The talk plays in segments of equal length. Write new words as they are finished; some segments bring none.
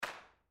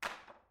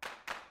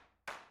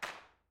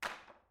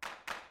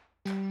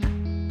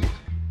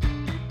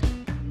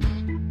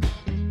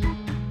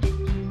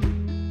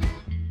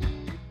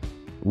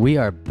We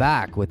are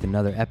back with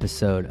another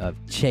episode of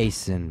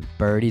Chasing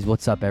Birdies.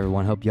 What's up,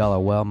 everyone? Hope y'all are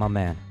well. My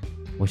man,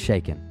 what's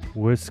shaking?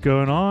 What's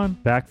going on?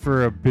 Back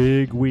for a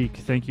big week.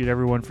 Thank you to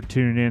everyone for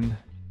tuning in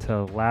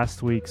to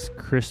last week's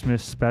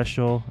Christmas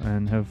special,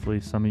 and hopefully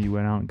some of you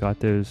went out and got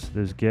those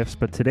gifts.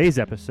 But today's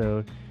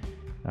episode,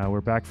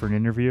 we're back for an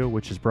interview,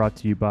 which is brought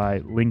to you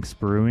by Lynx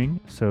Brewing.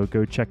 So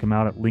go check them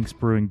out at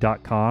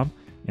lynxbrewing.com,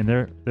 and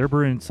they're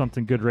brewing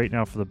something good right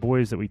now for the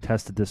boys that we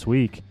tested this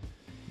week.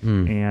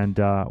 And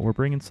we're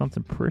bringing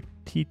something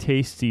pretty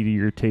tasty to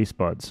your taste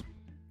buds.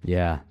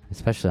 Yeah,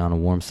 especially on a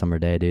warm summer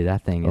day, dude.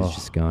 That thing is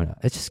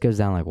it just goes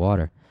down like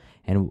water.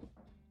 And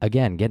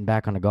again, getting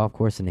back on the golf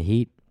course in the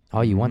heat,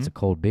 all you want's a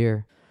cold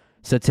beer.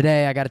 So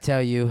today, I got to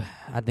tell you,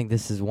 I think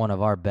this is one of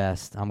our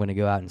best. I'm going to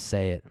go out and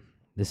say it.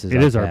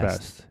 It is our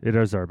best. It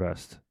is our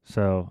best.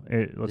 So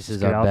let's this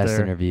is get our out best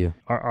there. interview.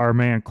 Our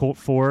man, Colt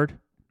Ford,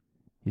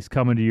 he's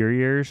coming to your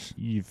ears.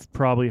 You've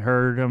probably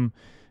heard him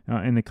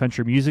in the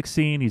country music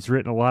scene. He's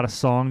written a lot of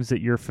songs that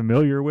you're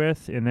familiar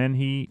with, and then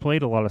he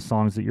played a lot of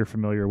songs that you're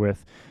familiar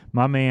with.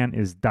 My man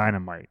is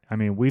dynamite. I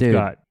mean,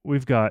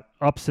 we've got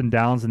ups and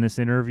downs in this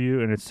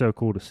interview, and it's so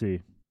cool to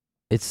see.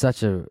 It's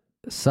such a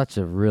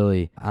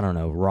really, I don't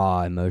know,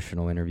 raw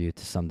emotional interview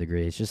to some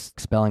degree. It's just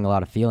expelling a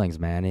lot of feelings,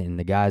 man. And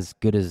the guy's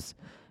good as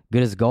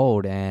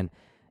gold. And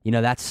you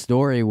know that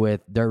story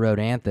with Dirt Road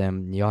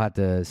Anthem, you'll have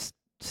to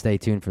stay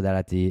tuned for that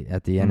at the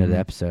end of the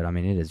episode. I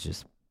mean, it is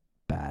just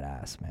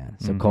badass, man.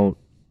 So Colt,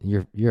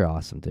 you're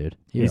awesome, dude.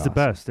 He's the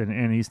best,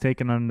 and he's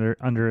taken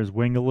under his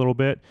wing a little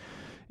bit.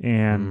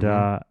 And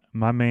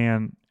my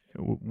man,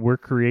 we're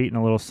creating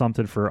a little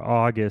something for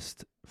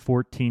August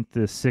 14th to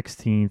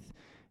 16th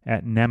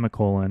at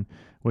Nemacolin,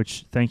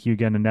 which thank you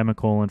again to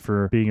Nemacolin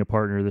for being a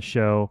partner of the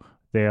show.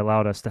 They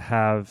allowed us to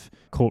have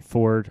Colt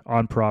Ford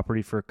on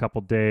property for a couple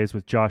days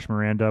with Josh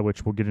Miranda,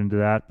 which we'll get into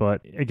that.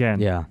 But again,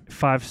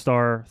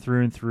 5-star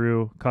through and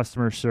through.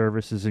 Customer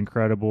service is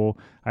incredible.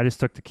 I just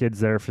took the kids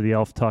there for the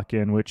elf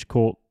tuck-in, which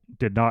Colt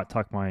did not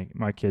tuck my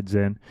kids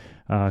in.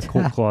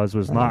 Colt Claus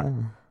was not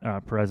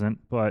present.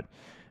 But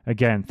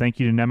again, thank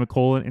you to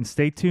Nemacolin. And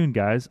stay tuned,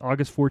 guys.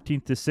 August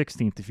 14th to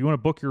 16th. If you want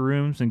to book your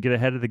rooms and get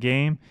ahead of the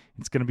game,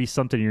 it's going to be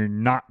something you're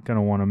not going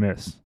to want to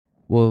miss.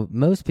 Well,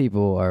 most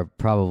people are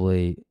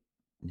probably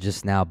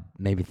just now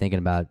maybe thinking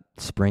about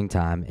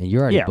springtime, and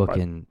you're already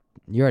booking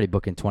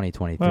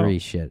 2023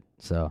 shit.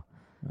 So,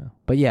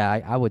 but yeah,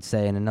 I would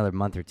say in another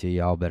month or two,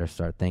 y'all better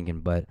start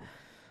thinking. But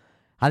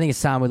I think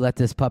it's time we let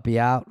this puppy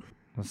out.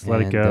 Let's let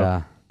it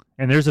go.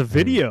 And there's a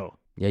video.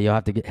 Yeah, you'll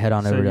have to head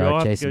on over to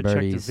our Chasing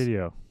Birdies check the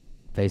video.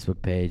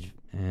 Facebook page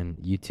and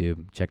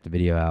YouTube. Check the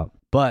video out.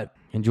 But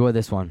enjoy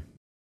this one.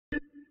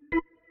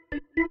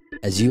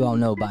 As you all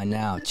know by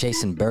now,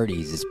 Chasing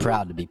Birdies is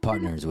proud to be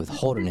partners with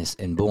Holderness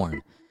and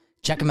Bourne.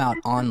 Check them out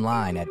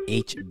online at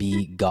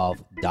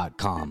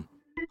hbgolf.com.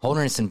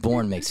 Holderness and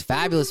Bourne makes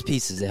fabulous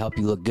pieces that help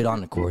you look good on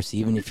the course,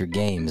 even if your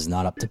game is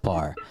not up to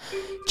par.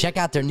 Check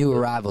out their new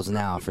arrivals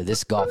now for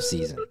this golf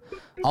season.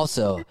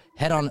 Also,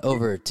 head on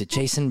over to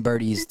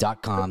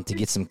chasingbirdies.com to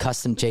get some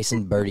custom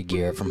Chasing Birdie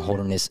gear from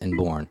Holderness and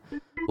Bourne.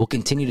 We'll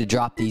continue to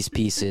drop these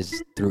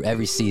pieces through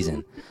every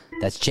season.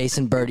 That's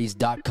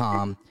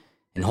chasingbirdies.com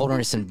and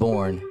Holderness and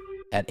Bourne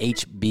at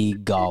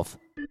hbgolf.com.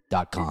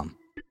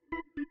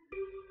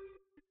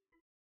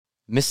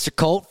 Mr.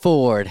 Colt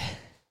Ford,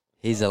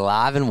 he's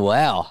alive and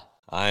well.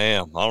 I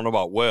am. I don't know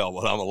about well,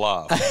 but I'm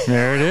alive.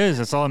 There it is.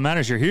 That's all that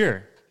matters. You're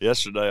here.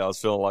 Yesterday, I was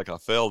feeling like I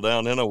fell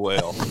down in a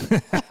well.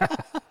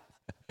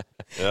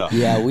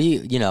 Yeah,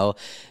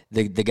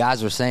 the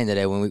guys were saying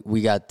today when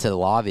we got to the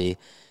lobby,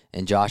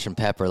 and Josh and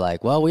Pep were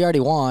like, well, we already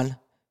won.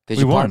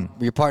 Because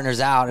your partner's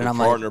out, and I'm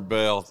like, partner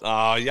bailed.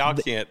 Oh, y'all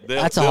can't.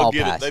 That's a hall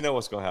pass. They know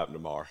what's going to happen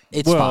tomorrow.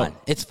 It's fine.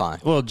 It's fine.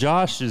 Well,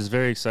 Josh is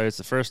very excited. It's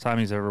the first time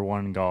he's ever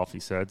won in golf, he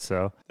said.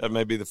 So that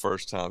may be the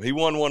first time. He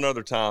won one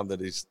other time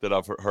that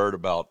I've heard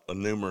about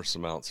numerous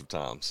amounts of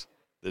times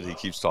that he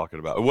keeps talking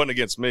about. It wasn't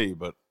against me,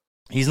 but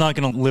he's not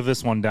going to live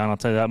this one down. I'll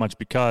tell you that much,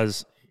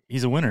 because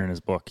he's a winner in his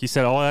book. He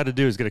said all I had to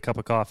do is get a cup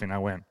of coffee and I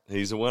win.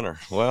 He's a winner.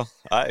 Well,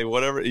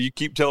 whatever you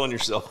keep telling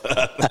yourself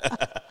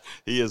that.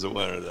 He is a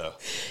winner, though.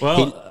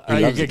 Well,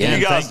 you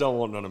guys don't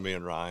want none of me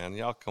and Ryan.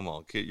 Y'all, come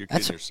on. You're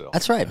kidding yourself.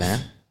 That's right, man.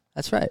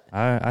 That's right.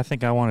 I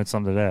think I wanted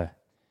some today.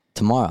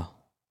 Tomorrow.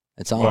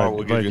 It's on. Tomorrow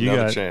we'll give you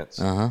another chance.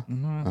 All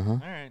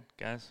right,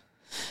 guys.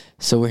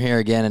 So we're here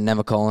again in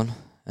Nemacolin,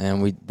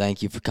 and we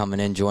thank you for coming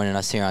in, joining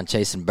us here on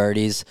Chasing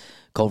Birdies.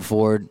 Colt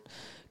Ford,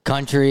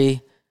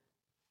 country,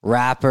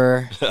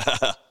 rapper,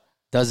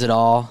 does it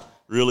all.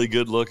 Really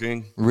good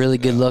looking.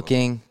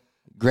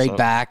 Great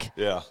back.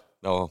 Yeah.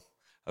 No,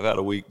 I've had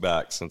a weak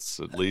back since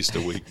at least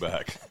a week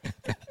back.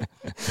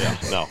 Yeah,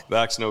 no,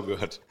 back's no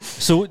good.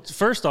 So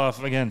first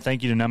off, again,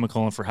 thank you to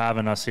Nemacolin for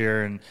having us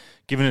here and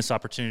giving us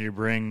opportunity to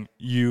bring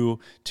you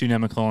to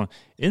Nemacolin.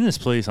 In this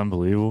place,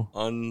 unbelievable.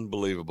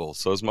 Unbelievable.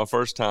 So it's my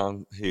first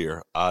time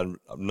here. I've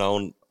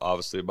known,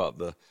 obviously, about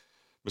the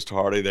Mr.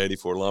 Hardy, the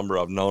 84 Lumber.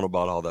 I've known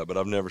about all that, but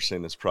I've never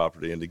seen this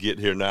property. And to get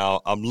here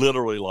now, I'm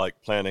literally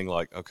planning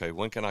okay,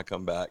 when can I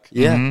come back?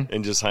 Yeah.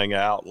 And just hang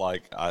out.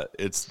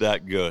 It's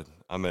that good.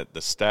 I mean,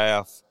 the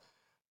staff,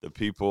 the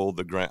people,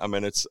 the grant. I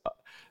mean, as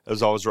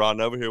I was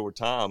riding over here with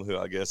Tom, who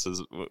I guess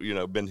has,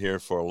 been here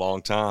for a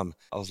long time,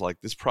 I was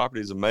like, this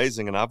property is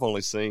amazing, and I've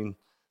only seen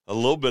a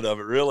little bit of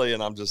it, really,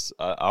 and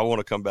I want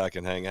to come back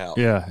and hang out.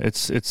 Yeah,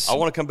 it's. I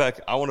want to come back.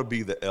 I want to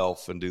be the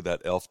elf and do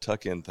that elf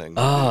tuck-in thing.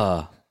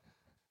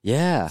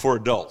 Yeah. For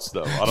adults,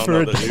 though. I don't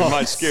know that it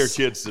might scare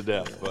kids to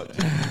death, but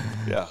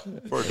yeah,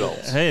 for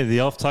adults. Hey, the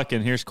elf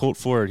tuck-in. Here's Colt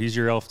Ford. He's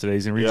your elf today.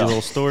 He's going to read you a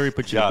little story,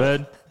 put you to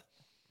bed.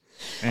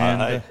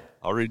 And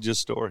I'll read you a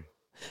story.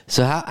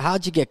 So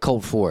how'd you get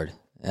Colt Ford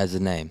as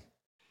a name?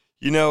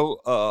 It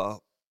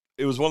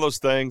was one of those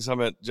things. I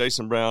met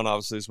Jason Brown.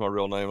 Obviously, it's my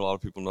real name. A lot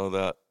of people know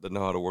that know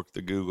how to work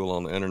the Google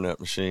on the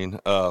internet machine.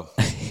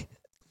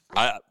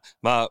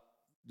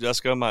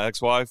 Jessica, my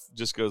ex-wife,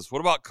 just goes, "What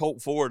about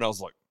Colt Ford?" And I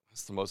was like,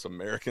 "That's the most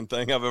American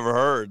thing I've ever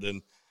heard."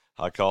 And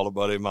I called a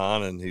buddy of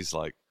mine, and he's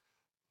like,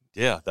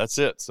 "Yeah, that's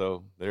it."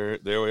 So there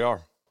we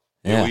are.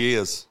 Here he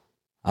is.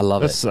 I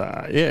love it.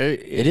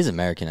 It is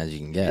American as you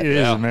can get. It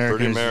is American.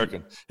 Pretty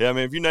American. Yeah, I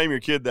mean, if you name your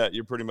kid that,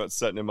 you're pretty much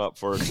setting him up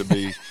for it to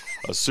be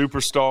a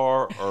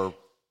superstar or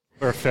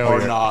a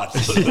failure. Or not.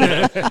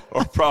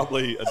 Or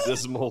probably a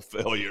dismal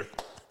failure.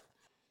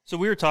 So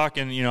we were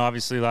talking,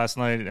 obviously last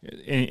night,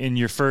 in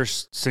your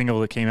first single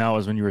that came out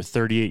was when you were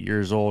 38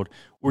 years old.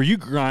 Were you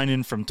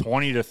grinding from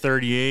 20 to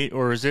 38,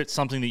 or is it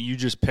something that you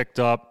just picked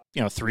up,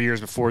 3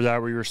 years before that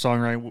where you were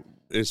songwriting?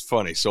 It's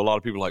funny. So a lot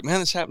of people are like, "Man,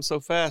 this happened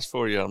so fast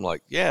for you." I'm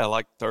like, yeah,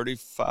 like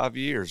 35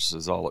 years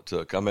is all it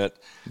took. I've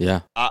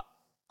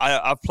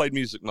played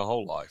music my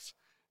whole life,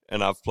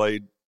 and I've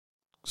played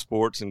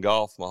sports and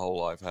golf my whole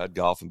life. I had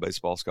golf and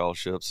baseball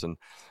scholarships, and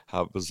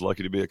I was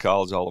lucky to be a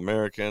college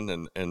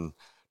All-American and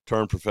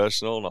turned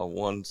professional, and I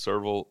won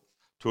several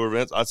tour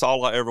events. That's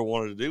all I ever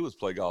wanted to do was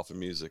play golf and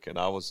music, and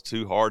I was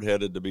too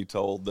hard-headed to be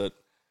told that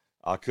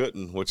I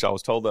couldn't, which I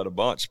was told that a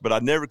bunch, but I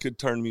never could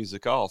turn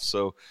music off.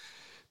 So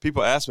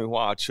people ask me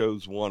why I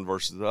chose one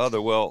versus the other.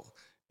 Well,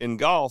 in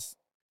golf,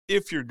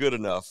 if you're good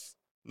enough,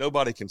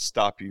 nobody can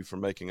stop you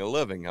from making a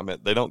living. I mean,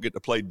 they don't get to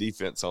play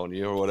defense on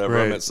you or whatever.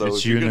 Right. I mean, so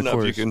if you're good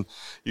enough,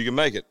 you can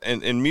make it.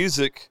 And in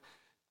music,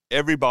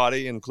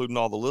 everybody, including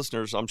all the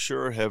listeners, I'm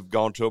sure have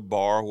gone to a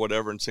bar or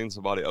whatever and seen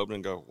somebody open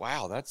and go,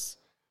 "Wow,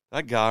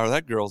 that guy or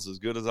that girl's as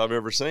good as I've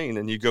ever seen."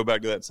 And you go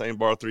back to that same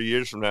bar 3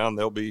 years from now, and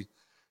they'll be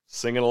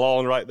singing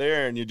along right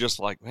there, and you're just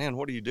like, "Man,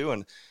 what are you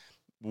doing?"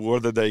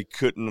 Whether they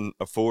couldn't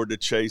afford to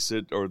chase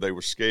it, or they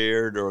were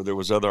scared, or there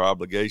was other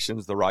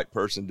obligations, the right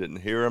person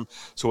didn't hear them.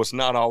 So it's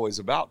not always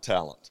about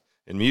talent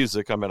in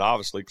music. I mean,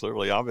 obviously,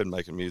 clearly, I've been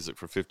making music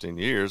for 15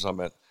 years. I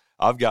mean,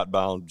 I've got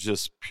by on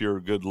just pure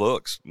good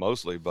looks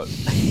mostly, but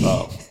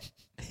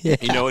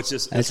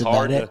it's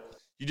hard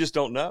you just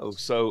don't know.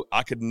 So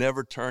I could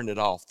never turn it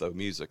off, though.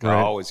 Music, right.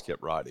 I always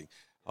kept writing,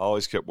 I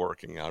always kept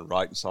working. I'm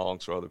writing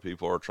songs for other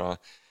people or trying,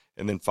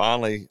 and then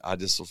finally, I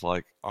just was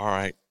like, "All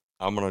right,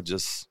 I'm gonna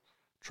just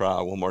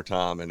try one more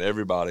time." And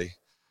everybody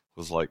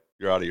was like,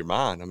 "You're out of your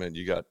mind. I mean,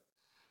 you got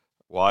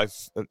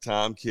wife at the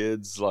time,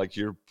 kids, like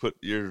you're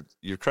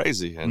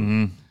crazy."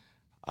 And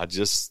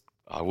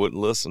I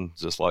wouldn't listen,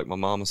 just like my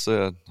mama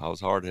said. I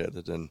was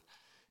hard-headed, and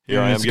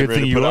here I am getting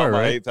ready to put out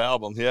my 8th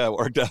album. Yeah, it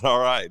worked out all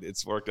right.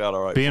 It's worked out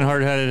all right. Being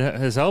hard-headed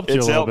has helped you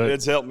a little bit.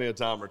 It's helped me a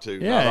time or two,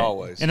 not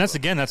always. And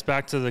that's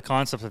back to the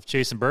concept of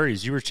chasing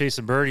birdies. You were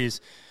chasing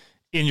birdies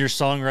in your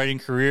songwriting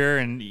career,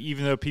 and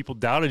even though people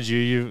doubted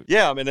you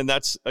I mean, and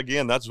that's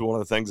one of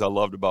the things I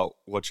loved about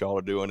what y'all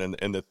are doing,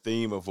 and the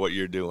theme of what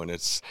you're doing.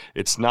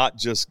 It's not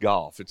just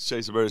golf. It's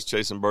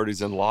chasing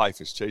birdies in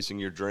life. It's chasing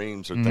your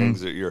dreams or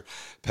things that you're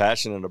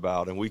passionate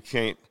about, and we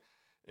can't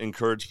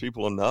encourage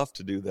people enough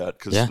to do that,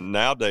 because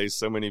nowadays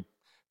so many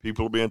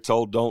people are being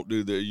told, "Don't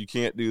do that, you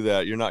can't do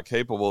that, you're not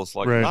capable." It's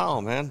like, no,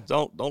 man,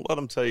 don't let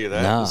them tell you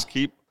that. Just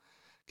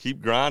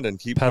keep grinding,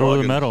 keep pedal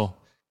to the metal.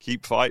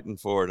 Keep fighting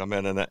for it. I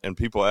mean, and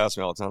people ask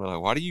me all the time, they're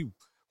like, "Why do you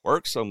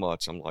work so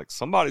much?" I'm like,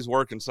 somebody's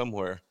working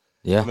somewhere.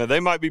 Yeah. I mean,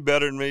 they might be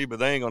better than me, but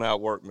they ain't going to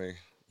outwork me.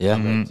 Yeah. I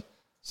mean,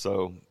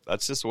 so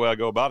that's just the way I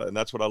go about it. And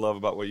that's what I love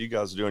about what you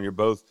guys are doing. You're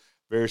both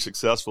very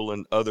successful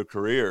in other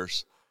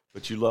careers,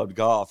 but you loved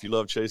golf. You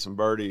love chasing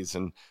birdies.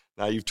 And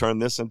now you've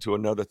turned this into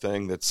another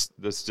thing that's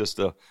just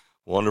a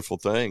wonderful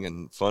thing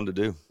and fun to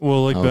do.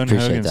 Well, like Ben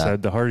Hogan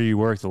said, the harder you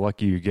work, the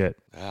luckier you get.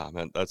 Yeah,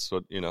 man, that's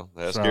what,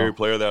 ask Gary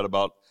Player that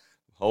about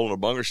holding a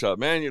bunker shot.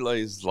 Man, you're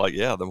lazy. Like,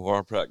 yeah, the more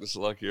I practice, the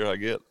luckier I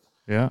get.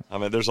 Yeah. I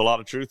mean, there's a lot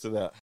of truth to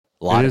that.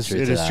 It is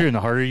true. And the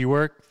harder you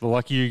work, the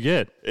luckier you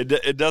get.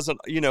 It doesn't,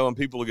 and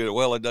people get it,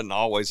 well, it doesn't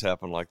always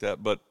happen like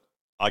that. But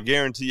I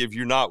guarantee if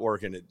you're not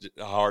working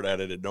hard at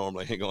it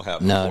normally ain't going to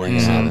happen. No, you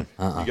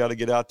you got to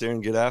get out there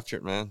and get after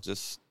it, man.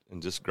 Just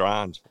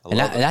grind. And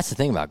that's the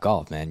thing about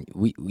golf, man.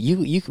 We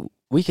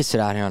could sit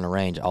out here on the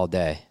range all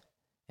day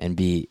and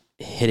be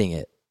hitting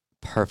it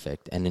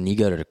perfect. And then you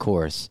go to the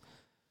course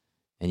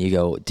and you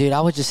go, "Dude,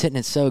 I was just hitting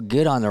it so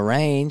good on the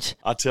range."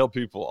 I tell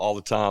people all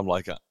the time,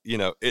 like,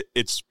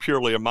 it's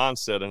purely a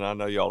mindset, and I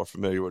know y'all are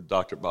familiar with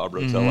Dr. Bob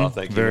Rotella. I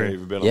think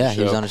you've been on the show. Yeah,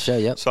 he was on the show,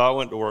 yep. So I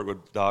went to work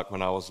with Doc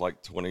when I was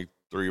like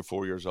 23 or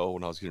 4 years old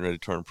when I was getting ready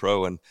to turn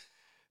pro, and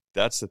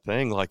that's the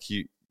thing. Like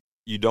you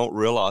don't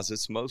realize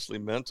it's mostly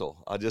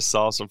mental. I just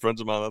saw some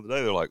friends of mine the other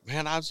day. They're like,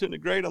 man, I was hitting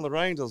it great on the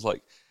range. I was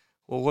like,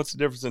 well, what's the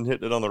difference in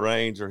hitting it on the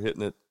range or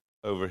hitting it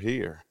over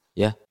here?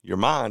 Yeah. Your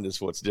mind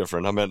is what's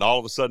different. I mean, all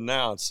of a sudden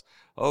now it's,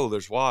 oh,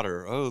 there's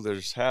water. Oh,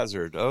 there's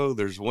hazard. Oh,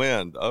 there's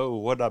wind. Oh,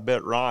 what did I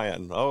bet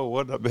Ryan? Oh,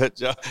 what did I bet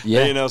John?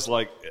 Yeah. You know, it's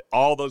like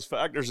all those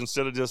factors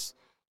instead of just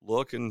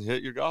look and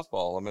hit your golf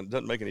ball. I mean, it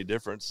doesn't make any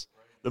difference.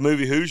 The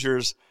movie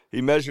Hoosiers,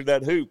 he measured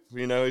that hoop.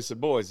 You know, he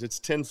said, boys, it's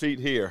 10 feet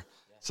here.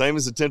 Same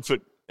as the 10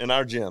 foot in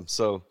our gym.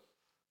 So,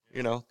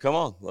 you know, come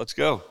on, let's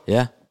go.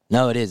 Yeah.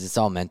 No, it is. It's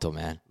all mental,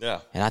 man. Yeah.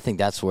 And I think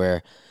that's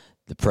where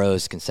the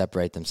pros can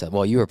separate themselves.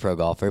 Well, you were a pro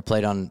golfer,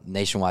 played on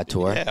nationwide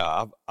tour.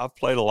 Yeah, I've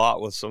played a lot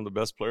with some of the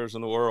best players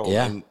in the world.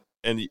 Yeah.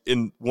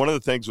 And one of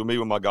the things with me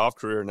with my golf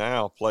career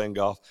now, playing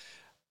golf,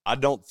 I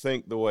don't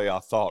think the way I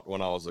thought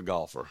when I was a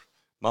golfer.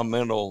 My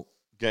mental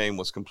game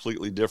was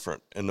completely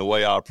different, and the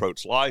way I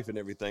approached life and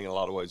everything in a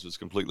lot of ways was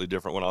completely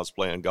different when I was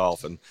playing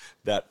golf, and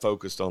that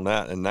focused on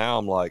that. And now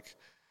I'm like,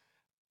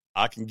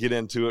 I can get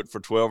into it for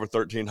 12 or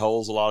 13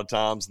 holes a lot of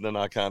times, and then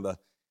I kind of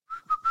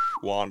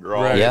wander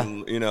off, Yeah.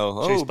 and, you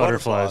know, Chase oh,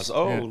 butterflies.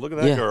 Oh, Yeah. look at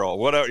that Yeah. girl.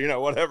 Whatever, you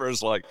know, whatever.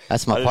 It's like,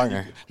 That's my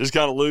partner. Just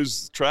kind of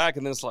lose track,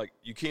 and then it's like,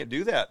 you can't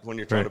do that when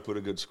you're trying Right. to put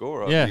a good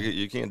score up. Yeah.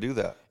 You can't do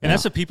that. And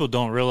that's what people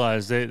don't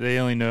realize. They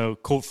only know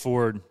Colt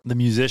Ford, the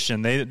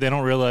musician. They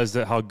don't realize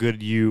that how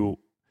good you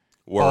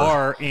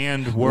are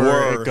and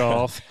were at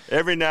golf.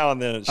 Every now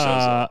and then it shows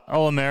up.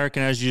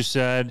 All-American, as you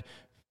said,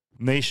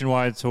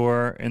 nationwide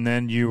tour, and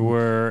then you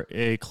were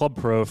a club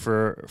pro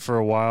for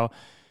a while.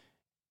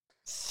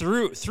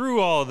 Through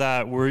all of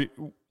that, were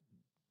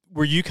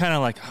you kind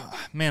of like, oh,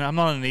 man, I'm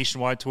not on a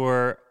nationwide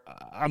tour,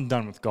 I'm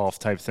done with golf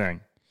type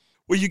thing?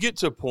 Well, you get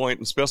to a point,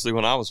 especially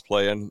when I was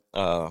playing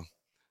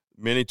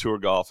mini tour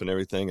golf and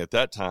everything at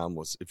that time,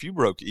 was if you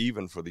broke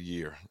even for the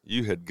year,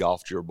 you had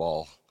golfed your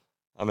ball.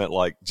 I meant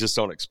like just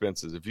on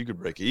expenses. If you could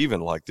break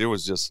even, like there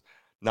was just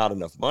not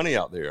enough money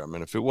out there. I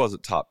mean, if it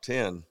wasn't top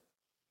 10,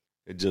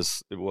 it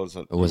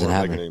wasn't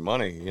happening. making any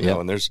money, you know.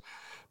 And there's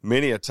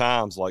many a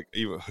times, like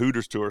even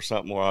Hooters tour or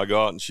something, where I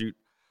go out and shoot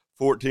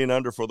 14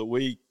 under for the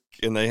week,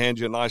 and they hand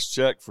you a nice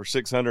check for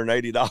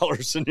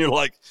 $680, and you're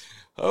like,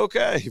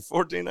 okay,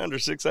 14 under,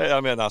 680.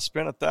 I mean, I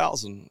spent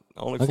 $1,000,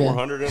 only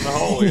 400 in the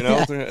hole. You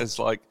know, it's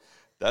like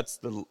that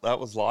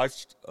was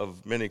life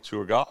of mini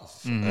tour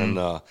golf, and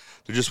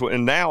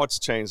and now it's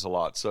changed a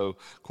lot. So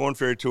Korn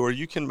Ferry Tour,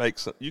 you can make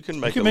a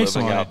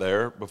living out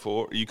there.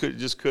 Before you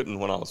couldn't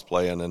when I was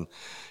playing, and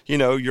you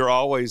know,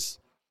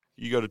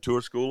 you go to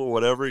tour school or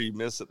whatever, you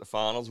miss at the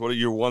finals.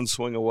 You're one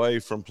swing away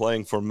from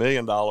playing for $1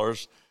 million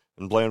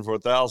and playing for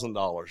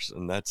 $1,000,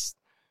 and that's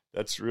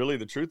really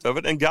the truth of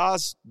it. And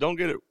guys, don't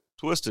get it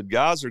twisted.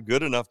 Guys are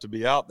good enough to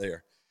be out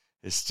there.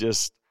 It's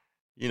just,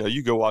 you know,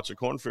 you go watch a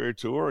Korn Ferry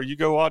Tour or you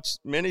go watch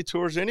many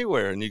tours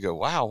anywhere, and you go,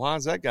 wow, why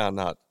is that guy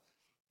not?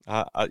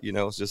 You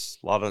know, it's just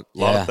a lot of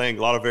things,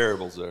 a lot of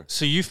variables there.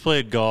 So you've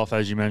played golf,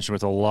 as you mentioned,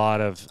 with a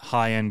lot of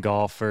high-end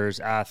golfers,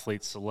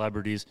 athletes,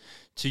 celebrities.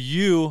 To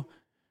you,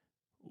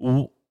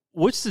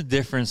 what's the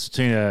difference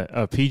between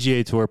a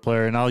PGA Tour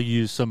player, and I'll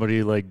use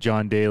somebody like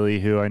John Daly,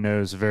 who I know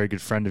is a very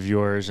good friend of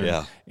yours,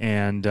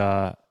 and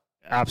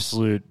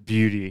absolute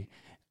beauty.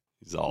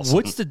 He's awesome.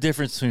 What's the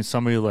difference between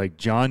somebody like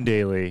John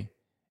Daly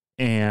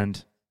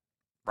and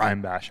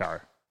Ryan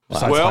Bashar,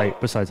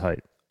 besides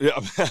height? Yeah.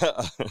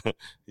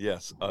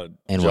 Yes.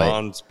 And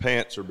John's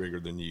pants are bigger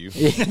than you.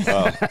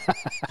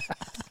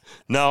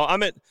 No, I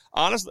mean,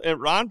 honestly,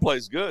 Ryan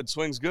plays good,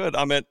 swings good.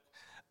 I mean,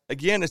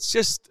 again, it's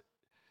just,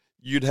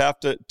 you'd have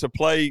to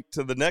play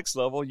to the next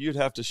level, you'd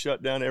have to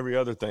shut down every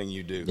other thing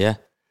you do. Yeah.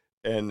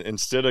 And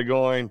instead of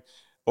going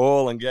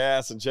oil and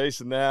gas and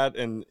chasing that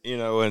and, you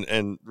know,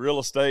 and real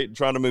estate and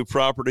trying to move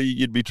property,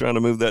 you'd be trying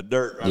to move that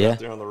dirt out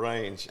there on the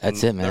range.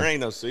 That's it, man. There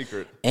ain't no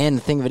secret. And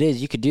the thing of it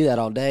is, you could do that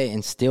all day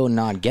and still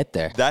not get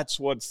there. That's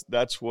what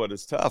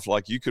is tough.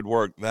 Like, you could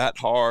work that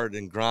hard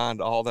and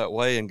grind all that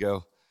way and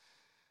go,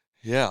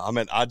 yeah, I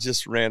mean, I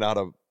just ran out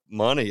of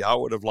money. I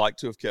would have liked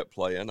to have kept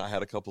playing. I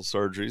had a couple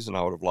surgeries, and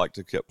I would have liked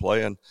to have kept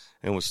playing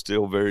and was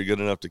still very good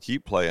enough to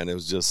keep playing. It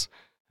was just,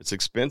 it's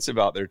expensive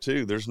out there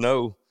too. There's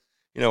no,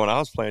 you know, when I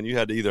was playing, you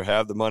had to either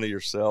have the money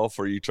yourself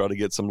or you try to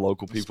get some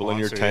local people in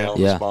your town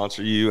to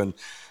sponsor you. And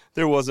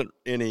there wasn't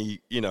any,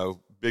 you know,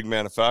 big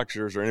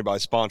manufacturers or anybody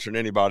sponsoring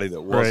anybody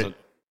that wasn't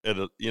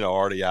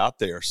already out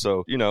there.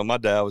 So, you know, my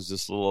dad was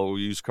just a little old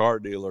used car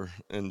dealer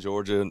in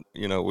Georgia. And,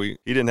 you know, he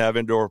didn't have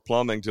indoor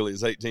plumbing till he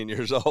was 18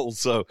 years old.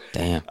 So,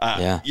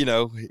 you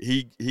know,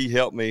 he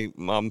helped me.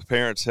 My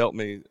parents helped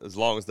me as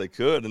long as they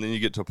could. And then you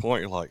get to a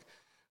point, you're like,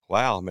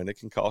 wow, man, it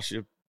can cost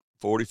you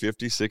 $40,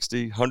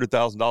 $50, $60,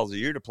 $100,000 a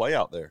year to play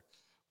out there.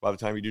 By the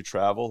time you do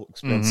travel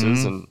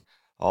expenses and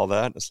all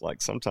that, it's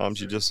like sometimes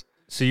you just.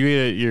 So you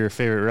eat at your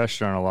favorite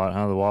restaurant a lot,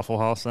 huh? The Waffle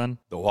House, then?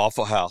 The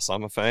Waffle House.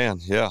 I'm a fan.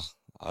 Yeah,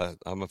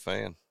 I'm a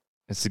fan.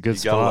 It's a good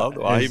spot. Love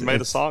it. I even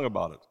made a song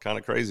about it. Kind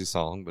of crazy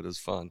song, but it's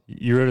fun.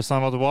 You wrote a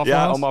song about the Waffle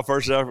House? Yeah, on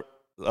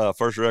my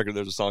first record,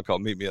 there's a song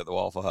called "Meet Me at the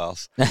Waffle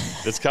House."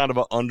 It's kind of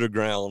an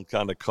underground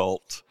kind of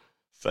cult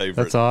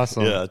favorite. That's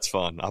awesome. Yeah, it's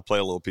fun. I play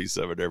a little piece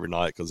of it every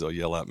night because they'll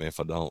yell at me if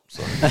I don't.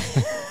 So.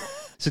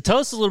 So tell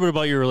us a little bit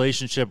about your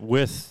relationship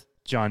with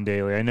John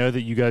Daly. I know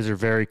that you guys are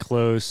very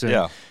close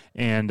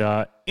and,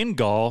 in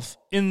golf,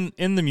 in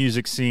the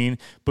music scene,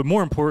 but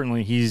more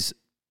importantly, he's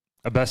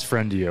a best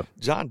friend to you.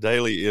 John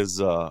Daly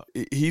is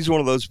he's one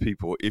of those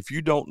people. If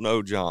you don't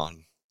know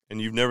John and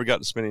you've never got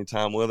to spend any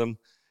time with him,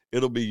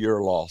 it'll be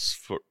your loss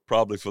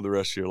probably for the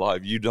rest of your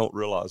life. You don't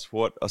realize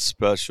what a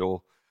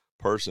special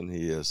person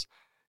he is.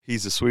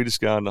 He's the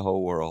sweetest guy in the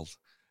whole world.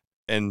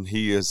 And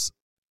he is,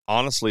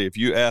 honestly, if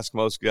you ask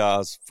most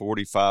guys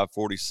 45,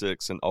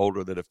 46 and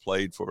older that have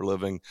played for a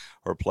living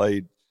or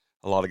played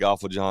a lot of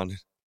golf with John,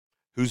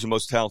 who's the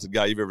most talented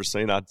guy you've ever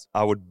seen,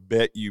 I would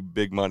bet you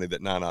big money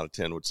that 9 out of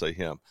 10 would say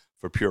him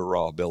for pure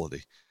raw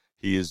ability.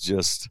 He's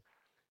just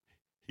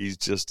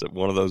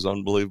one of those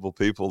unbelievable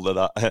people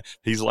that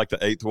he's like the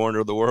 8th wonder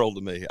of the world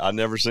to me. I've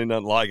never seen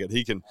nothing like it.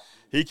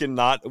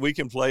 We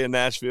can play in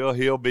Nashville.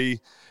 He'll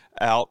be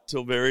out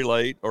till very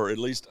late, or at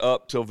least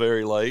up till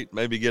very late,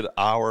 maybe get an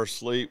hour of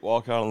sleep,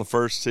 walk out on the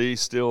first tee,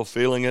 still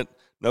feeling it.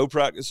 No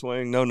practice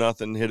swing, no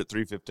nothing, hit it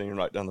 315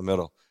 right down the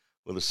middle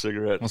with a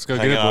cigarette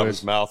hanging out of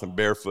his mouth and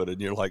barefooted.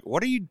 And you're like,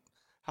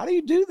 how do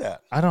you do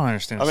that? I don't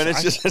understand. I mean,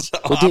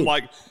 I'm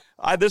like,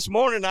 this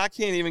morning I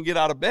can't even get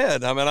out of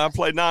bed. I mean, I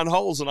played 9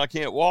 holes and I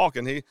can't walk.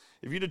 And if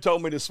you'd have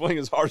told me to swing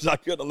as hard as I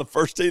could on the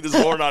first tee this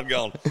morning, I'd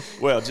gone,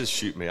 well, just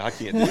shoot me. I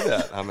can't do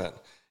that. I mean,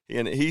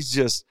 and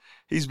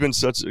he's been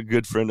such a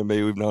good friend to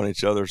me. We've known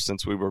each other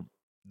since we were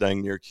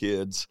dang near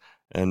kids.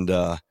 And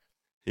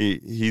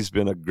he's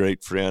been a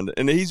great friend.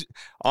 And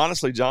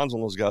honestly, John's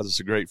one of those guys that's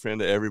a great friend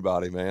to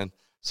everybody, man.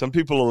 Some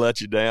people will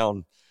let you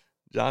down.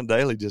 John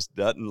Daly just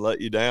doesn't let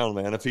you down,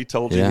 man. If he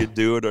told you he'd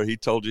do it or he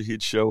told you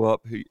he'd show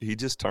up, he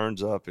just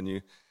turns up, and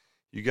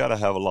you got to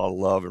have a lot of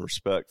love and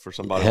respect for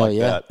somebody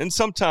that. And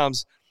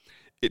sometimes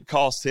it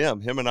costs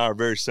him. Him and I are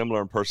very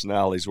similar in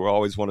personalities. We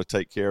always want to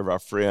take care of our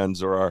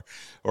friends or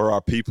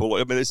our people.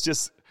 I mean, it's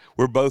just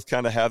we're both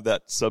kind of have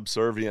that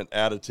subservient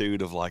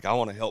attitude of like, I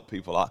want to help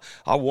people.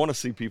 I want to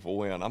see people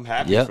win. I'm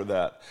happy for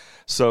that.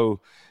 So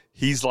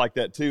he's like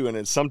that too,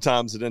 and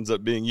sometimes it ends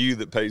up being you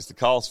that pays the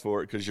cost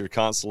for it because you're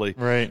constantly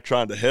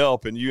trying to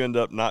help, and you end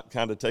up not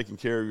kind of taking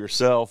care of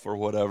yourself or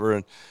whatever.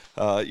 And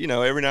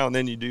every now and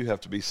then you do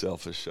have to be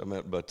selfish. I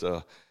mean, but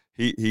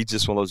he's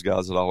just one of those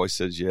guys that always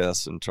says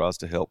yes and tries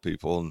to help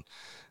people. And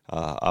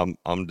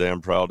I'm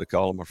damn proud to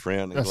call him a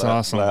friend. And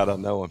glad I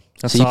know him.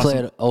 So you play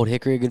at Old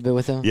Hickory a good bit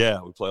with him?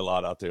 Yeah, we play a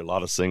lot out there. A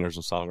lot of singers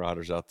and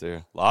songwriters out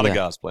there. A lot of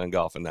guys playing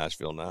golf in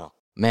Nashville now.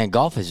 Man,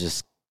 golf is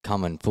just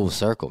coming full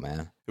circle,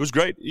 man. It was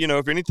great.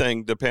 If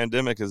anything, the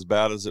pandemic, as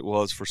bad as it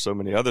was for so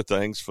many other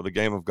things, for the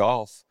game of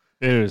golf,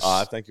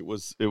 I think it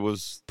was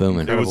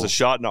booming. It was a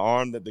shot in the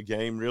arm that the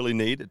game really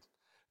needed,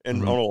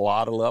 and on a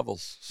lot of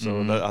levels.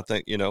 So I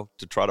think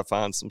to try to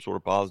find some sort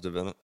of positive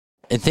in it.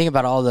 And think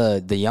about all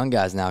the young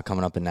guys now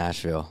coming up in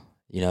Nashville.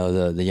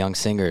 The young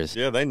singers.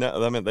 Yeah, they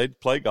know. I mean, they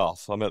play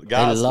golf. I mean,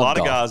 a lot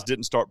of guys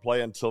didn't start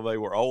playing until they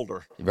were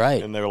older.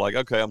 Right. And they were like,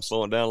 okay, I'm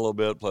slowing down a little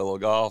bit, play a little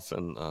golf.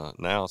 And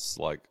now it's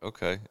like,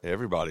 okay,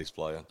 everybody's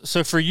playing.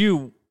 So for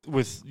you,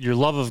 with your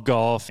love of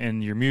golf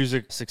and your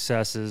music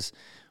successes,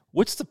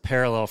 what's the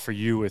parallel for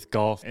you with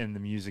golf and the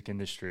music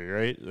industry,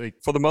 right? Like,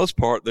 for the most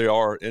part, they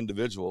are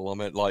individual. I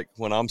mean, like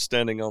when I'm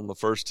standing on the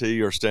first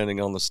tee or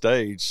standing on the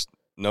stage,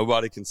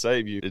 nobody can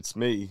save you. It's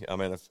me. I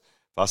mean, if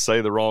I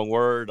say the wrong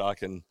word, I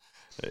can –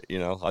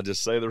 I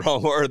just say the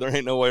wrong word. There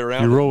ain't no way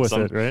around it. You roll with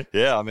it, right?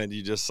 Yeah, I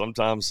mean,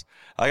 sometimes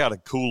I got a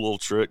cool little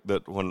trick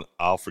that when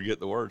I'll forget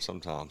the word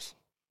sometimes.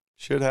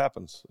 Shit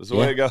happens. That's the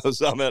way it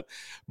goes. I mean,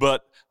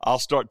 but I'll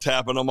start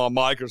tapping on my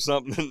mic or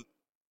something,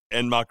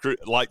 and my crew,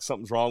 like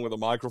something's wrong with the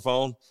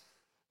microphone,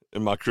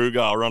 and my crew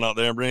guy will run out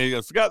there and bring, he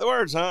goes, forgot the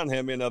words, huh? And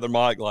hand me another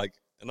mic,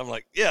 and I'm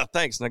like, yeah,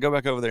 thanks. Now go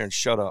back over there and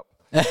shut up.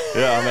 I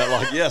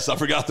mean, yes, I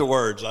forgot the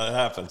words. It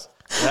happens.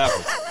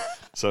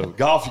 So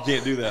golf, you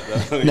can't do that,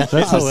 though. No,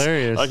 that's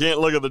hilarious. I can't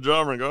look at the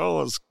drummer and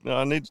go,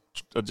 I need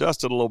to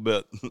adjust it a little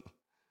bit.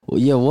 Well,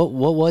 yeah, what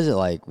was it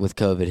like with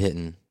COVID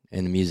hitting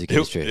in the music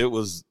industry? It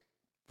was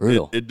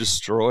brutal. It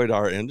destroyed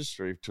our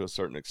industry to a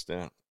certain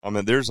extent. I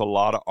mean, there's a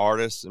lot of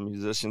artists and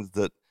musicians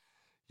that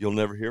you'll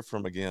never hear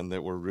from again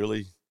that were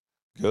really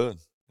good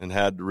and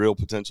had the real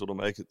potential to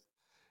make it,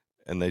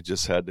 and they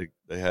just had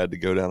to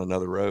go down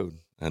another road,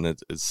 and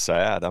it's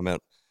sad. I mean,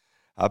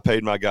 I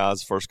paid my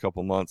guys the first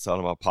couple months out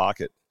of my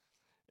pocket,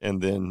 and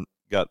then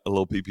got a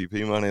little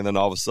PPP money. And then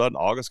all of a sudden,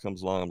 August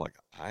comes along. I'm like,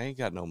 I ain't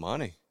got no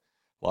money.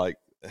 And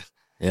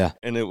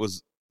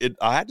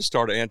I had to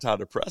start an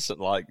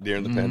antidepressant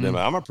during the pandemic.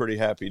 I'm a pretty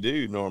happy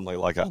dude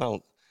normally.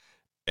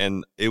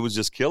 And it was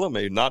just killing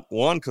me. Not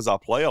one, because I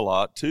play a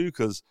lot. Two,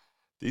 because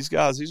these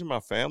guys, these are my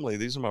family.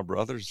 These are my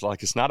brothers.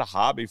 It's not a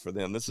hobby for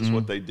them. This is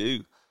what they do.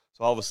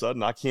 So all of a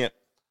sudden, I can't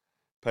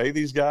pay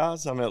these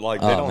guys. I mean, they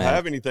don't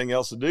have anything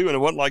else to do. And it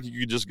wasn't like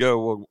you could just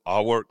go, well,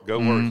 I'll work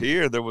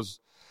here. There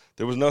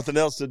was nothing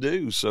else to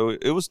do. So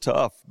it was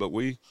tough, but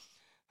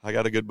I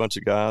got a good bunch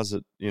of guys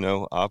that,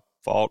 I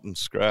fought and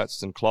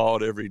scratched and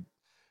clawed every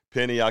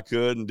penny I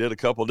could and did a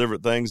couple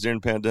different things during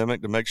the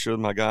pandemic to make sure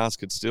my guys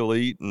could still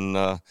eat,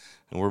 and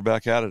we're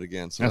back at it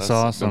again. So that's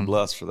awesome. Been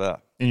blessed for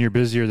that. And you're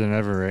busier than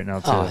ever right now,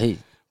 too. Oh,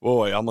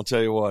 Boy, I'm gonna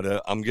tell you what.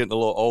 I'm getting a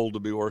little old to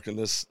be working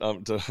this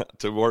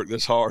to work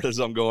this hard as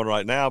I'm going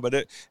right now.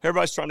 But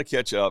everybody's trying to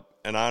catch up,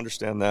 and I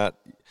understand that.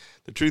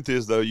 The truth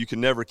is, though, you can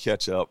never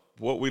catch up.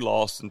 What we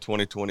lost in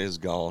 2020 is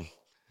gone.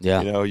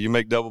 Yeah. You know, you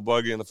make double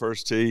bogey in the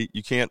first tee,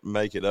 you can't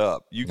make it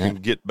up. You can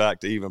get back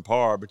to even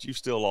par, but you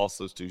still lost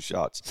those 2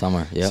 shots.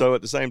 Somewhere. Yeah. So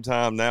at the same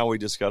time, now we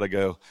just got to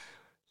go.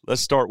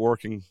 Let's start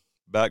working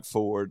back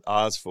forward,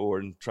 eyes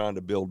forward, and trying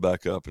to build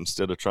back up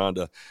instead of trying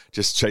to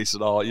just chase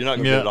it all. You're not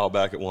going to get it all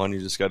back at one.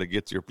 You just got to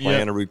get to your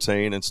plan and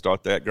routine and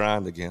start that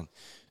grind again.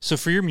 So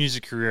for your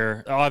music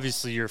career,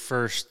 obviously your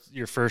first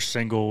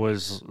single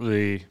was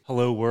the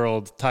Hello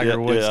World, Tiger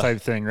Woods type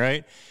thing,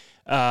 right?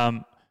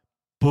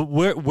 But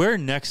where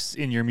next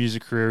in your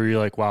music career are you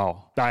like,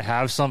 wow, I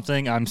have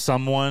something, I'm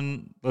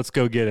someone, let's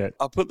go get it?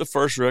 I put the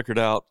first record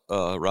out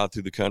right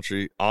through the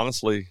country.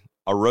 Honestly,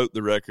 I wrote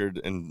the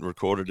record and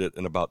recorded it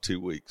in about 2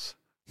 weeks.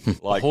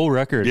 Like the whole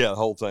record? Yeah, the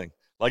whole thing.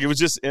 Like it was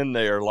just in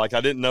there. Like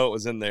I didn't know it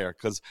was in there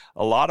because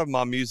a lot of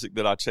my music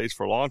that I chased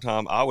for a long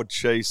time, I would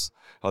chase,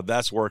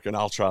 that's working,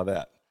 I'll try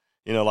that.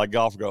 You know, like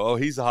golf go, oh,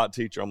 he's a hot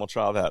teacher, I'm going to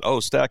try that. Oh,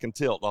 stack and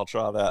tilt, I'll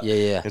try that.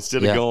 Yeah.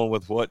 Instead of going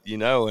with what you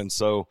know. And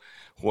so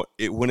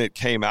when it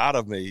came out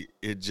of me,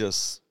 it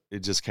just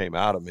came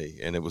out of me,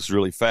 and it was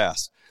really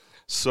fast.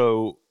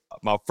 So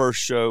my first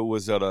show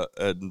was at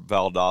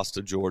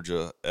Valdosta,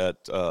 Georgia,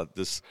 at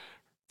this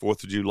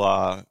 4th of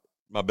July.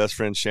 My best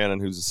friend Shannon,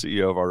 who's the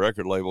CEO of our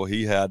record label,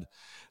 he had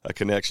a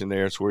connection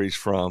there. It's where he's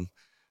from.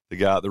 The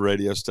guy at the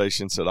radio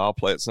station said, I'll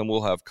play it.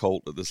 We'll have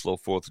Colt at this little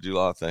 4th of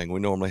July thing. We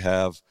normally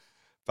have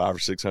 500 or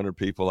 600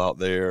 people out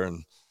there,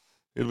 and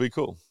it'll be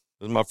cool.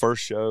 It was my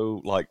first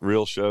show, like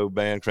real show,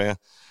 band.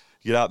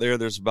 Get out there,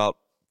 there's about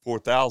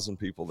 4,000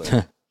 people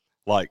there.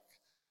 Like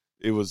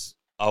it was,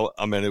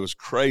 I mean, it was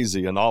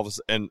crazy. And all of a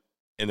sudden,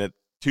 and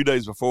 2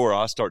 days before,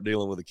 I start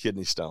dealing with a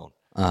kidney stone.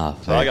 So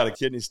I got a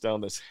kidney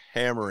stone that's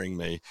hammering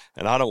me,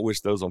 and I don't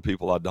wish those on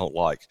people I don't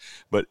like,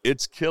 but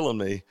it's killing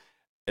me.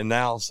 And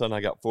now all of a sudden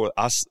I got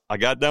I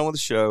got done with the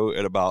show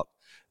at about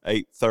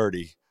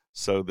 8:30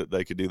 so that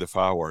they could do the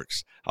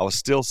fireworks. I was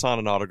still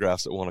signing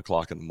autographs at 1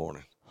 o'clock in the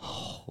morning.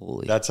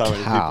 Holy That's how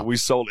many cow. people. We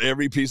sold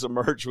every piece of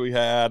merch we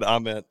had. I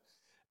meant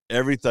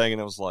everything.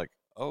 And it was like,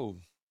 oh,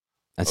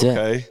 that's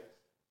okay. it.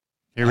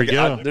 Here we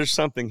go. There's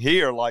something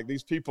here. Like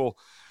these people,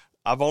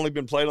 I've only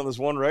been played on this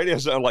one radio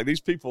show. Like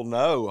these people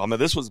know. I mean,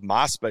 this was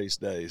MySpace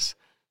days.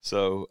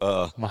 So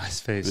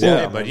MySpace.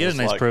 Yeah, yeah, but you had a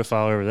nice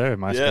profile over there.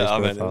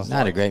 MySpace profile.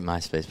 Not a great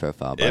MySpace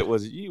profile. But it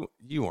was you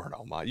weren't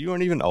on you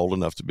weren't even old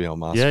enough to be on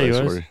MySpace. Yeah, he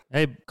was. Were you?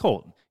 Hey,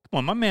 Colt, come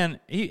on, my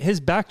man. His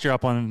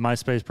backdrop on his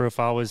MySpace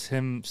profile was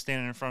him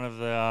standing in front of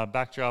the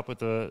backdrop with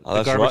the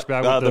garbage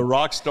bag. With the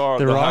rock star.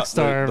 The rock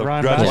star. The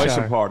Ryan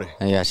graduation Bashar. party.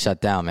 and you got shut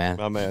down, man.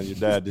 My man, your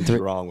dad did you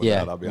wrong with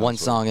that. I'll be honest one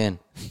with song in.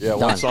 you. Yeah, Done.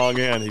 one song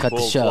in. He Cut the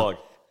pulled show. plug.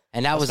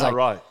 And that That's was not like,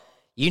 right.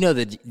 you know,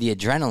 the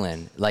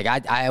adrenaline. Like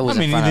I was. I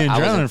mean, in front the of, I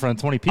was adrenaline in- in front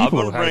of 20 people.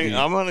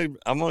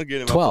 I'm gonna get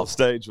him up 12. on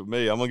stage with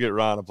me. I'm gonna get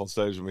Ryan up on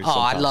stage with me. Oh,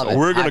 I'd sometime. love So it.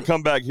 We're gonna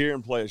come back here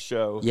and play a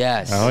show.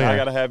 Yes. Oh, yeah. I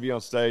gotta have you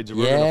on stage, and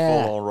we're Yeah.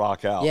 gonna full on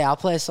rock out. Yeah, I'll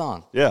play a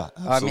song. Yeah.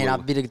 I mean, I'll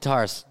absolutely. be the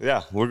guitarist.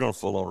 Yeah, we're gonna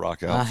full on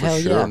rock out. For Hell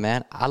sure. yeah,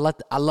 man! I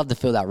love to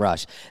feel that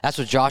rush. That's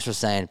what Josh was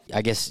saying.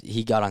 I guess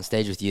he got on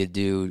stage with you to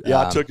do.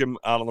 Yeah, I took him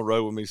out on the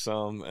road with me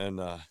some, and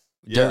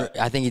yeah,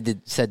 I think he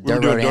said we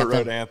were Dirt doing Road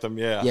Dirt Anthem. Road Anthem.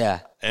 Yeah, Yeah.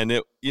 and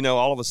it,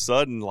 all of a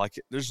sudden, like,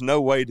 there's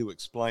no way to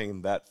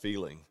explain that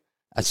feeling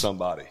to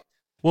somebody.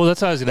 Well,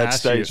 that's what I was going to That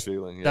ask you. stage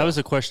feeling. Yeah. That was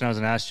a question I was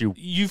going to ask you.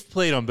 You've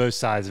played on both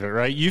sides of it,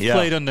 right? You've Yeah.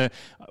 played on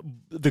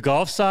the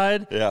golf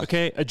side. Yeah.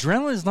 Okay,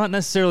 adrenaline is not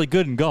necessarily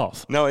good in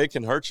golf. No, it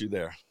can hurt you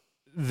there.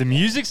 The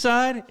music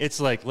side, it's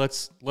like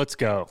let's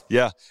go.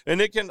 Yeah, and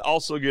it can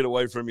also get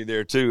away from you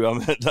there too. I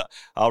mean,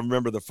 I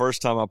remember the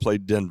first time I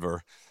played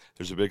Denver.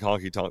 There's a big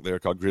honky tonk there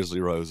called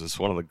Grizzly Rose. It's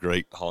one of the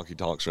great honky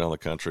tonks around the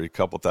country. A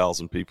couple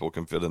thousand people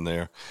can fit in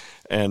there,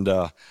 and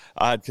I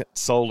had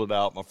sold it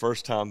out my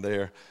first time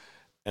there,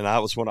 and I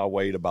was when I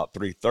weighed about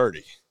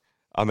 330.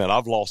 I mean,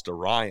 I've lost to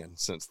Ryan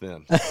since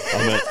then.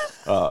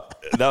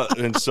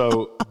 And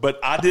so, but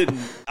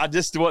I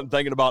just wasn't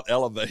thinking about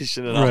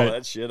elevation and all Right.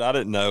 that shit. I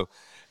didn't know.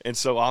 And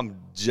so I'm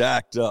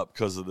jacked up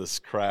because of this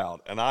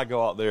crowd. And I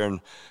go out there and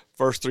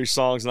first 3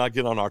 songs, and I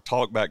get on our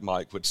talkback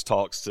mic, which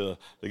talks to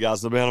the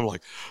guys in the band. I'm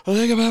like, I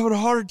think I'm having a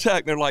heart attack.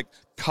 And they're like,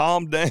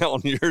 calm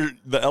down.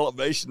 The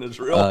elevation is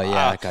real high. Oh,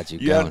 yeah, I got you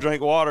You have going. to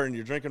drink water, and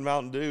you're drinking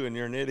Mountain Dew, and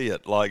you're an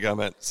idiot. Like, I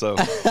meant, so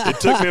it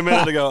took me a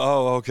minute to go,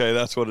 oh, okay,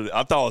 that's what it is.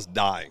 I thought I was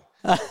dying.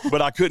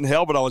 But I couldn't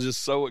help it. I was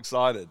just so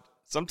excited.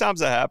 Sometimes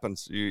that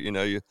happens.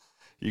 You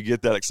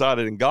get that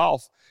excited in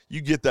golf. You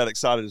get that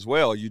excited as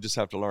well. You just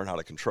have to learn how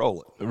to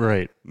control it.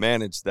 Right.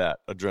 Manage that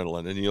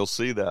adrenaline. And you'll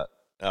see that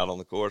out on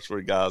the course where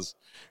guys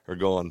are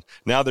going.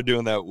 Now they're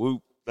doing that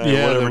whoop thing,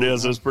 Yeah, whatever it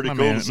is. It's pretty my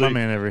cool man- to see. my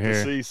man over here.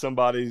 To see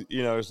somebody,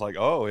 it's like,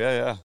 oh,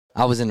 yeah.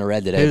 I was in the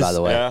red today, by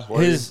the way. Yeah,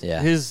 His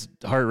Yeah. his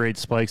heart rate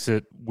spikes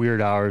at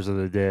weird hours of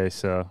the day,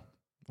 so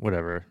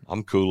whatever.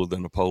 I'm cooler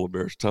than a polar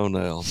bear's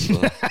toenails.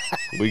 So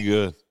we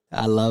good.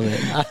 I love it.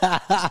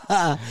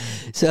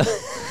 So,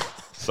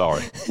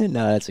 Sorry.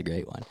 no, that's a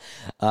great one.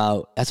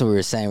 That's what we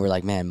were saying. We're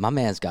like, man, my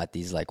man's got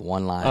these like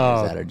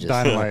one-liners that are just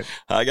dynamite.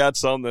 I got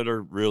some that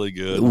are really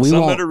good. We Some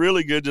won't- that are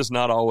really good, just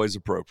not always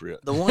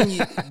appropriate. the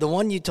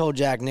one you told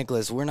Jack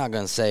Nicklaus. We're not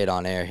going to say it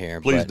on air here.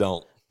 Please but,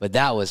 don't. But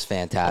that was I'm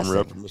fantastic.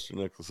 repping Mr.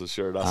 Nicholas's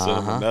shirt. I sent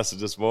him a message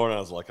this morning. I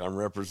was like, I'm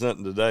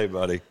representing today,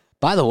 buddy.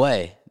 By the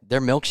way,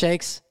 their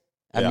milkshakes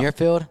at Yeah.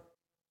 Muirfield.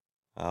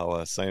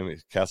 Oh, same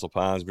Castle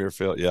Pines,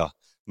 Muirfield. Yeah.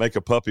 Make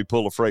a puppy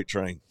pull a freight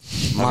train.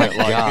 My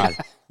God.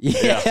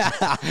 Yeah.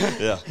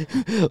 Yeah.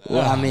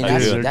 Well, I mean,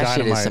 Dude, that they're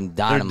shit is dynamite. some They're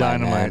dynamite,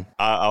 man. dynamite.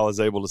 I was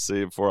able to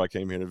see it before I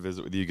came here to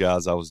visit with you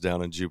guys. I was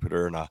down in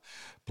Jupiter and I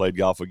played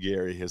golf with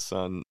Gary, his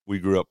son. We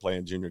grew up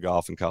playing junior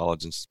golf in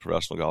college and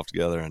professional golf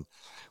together, and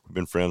we've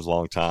been friends a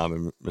long time.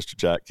 And Mr.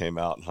 Jack came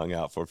out and hung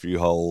out for a few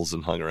holes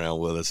and hung around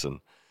with us, and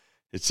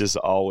it's just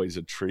always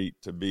a treat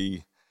to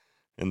be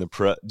in the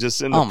presence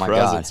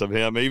God. of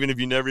him. Even if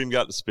you never even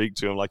got to speak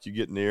to him, like you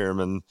get near him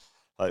and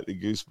like the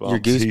goosebumps. Your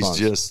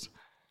goosebumps.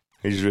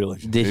 He's really.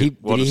 Did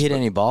he hit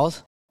any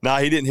balls? No,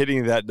 he didn't hit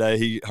any that day.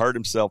 He hurt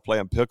himself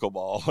playing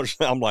pickleball.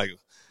 I'm like,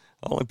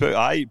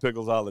 I eat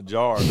pickles out of the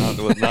jar,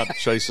 not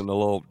chasing a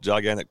little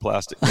gigantic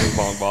plastic ping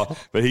pong ball.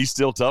 But he's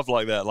still tough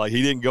like that. Like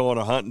he didn't go on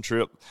a hunting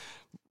trip.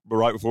 But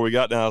right before we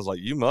got down, I was like,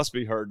 you must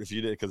be hurt if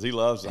you did, because he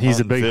loves to He's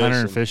a hunt big fish hunter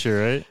and fisher,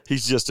 right?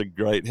 He's just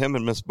him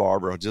and Miss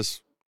Barbara,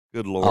 just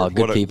good Lord. Oh,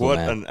 good people, what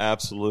man. an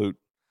absolute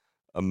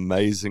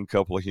amazing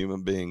couple of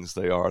human beings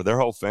they are. Their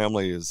whole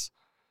family is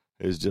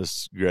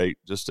just great,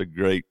 just a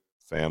great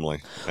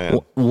family. And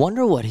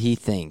Wonder what he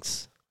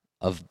thinks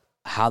of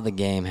how the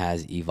game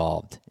has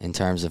evolved in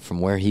terms of from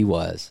where he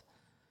was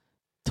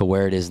to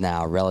where it is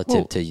now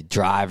relative to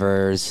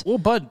drivers. Well,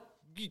 Bud,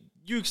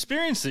 you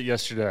experienced it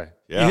yesterday.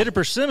 Yeah. You hit a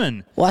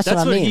persimmon. Well, that's what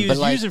I mean, he was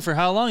but, like- using for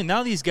how long?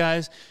 Now these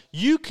guys,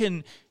 you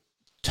can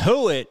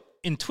tow it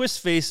in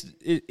twist face.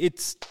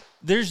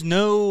 There's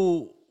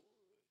no.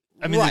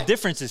 I mean, Right. the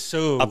difference is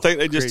so. I think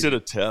they just crazy. did a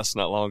test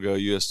not long ago.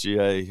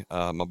 USGA,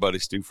 my buddy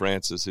Stu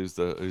Francis, who's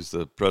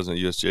the president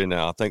of USGA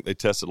now. I think they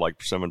tested like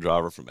persimmon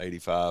driver from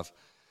 85.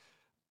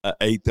 An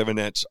eighth of an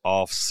inch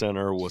off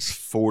center was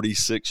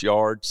 46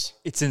 yards.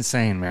 It's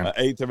insane, man. An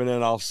eighth of an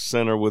inch off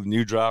center with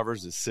new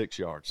drivers is 6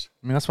 yards.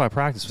 I mean, that's why I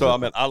practice. So, with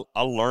I it. mean,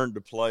 I learned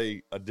to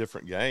play a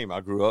different game.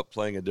 I grew up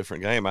playing a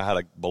different game. I had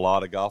a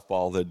Bellata golf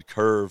ball that'd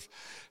curve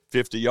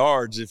 50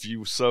 yards if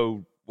you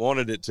so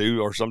wanted it to,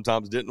 or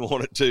sometimes didn't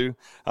want it to.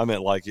 I mean,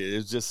 like, it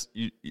was just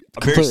very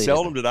Completely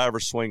seldom did I ever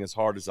swing as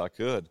hard as I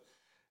could.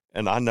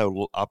 And I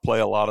know I play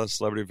a lot of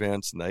celebrity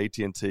events and the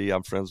AT&T.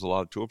 I'm friends with a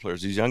lot of tour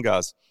players. These young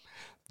guys,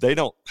 they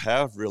don't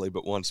have really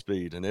but one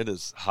speed, and it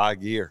is high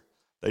gear.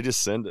 They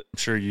just send it. I'm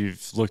sure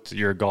you've looked at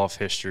your golf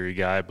history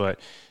guy, but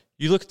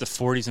you look at the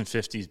 40s and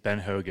 50s, Ben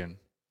Hogan.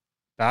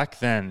 Back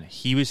then,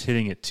 he was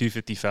hitting at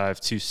 255,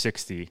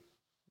 260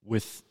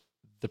 with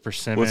the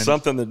persimmon. With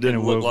something that didn't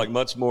look woven. like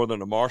much more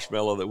than a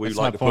marshmallow that we That's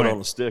like my to put point.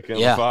 on a stick in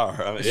Yeah. the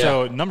fire. I mean,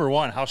 So, number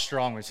one, how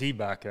strong was he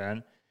back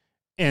then?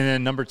 And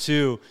then number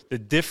two, the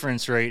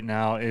difference right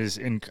now is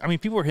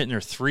people are hitting their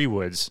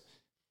 3-woods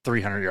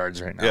 300 yards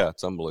right now. Yeah,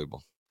 it's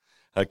unbelievable.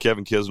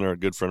 Kevin Kisner, a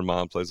good friend of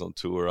mine, plays on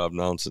tour. I've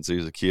known since he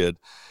was a kid.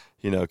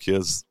 You know,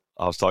 Kis,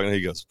 I was talking to him,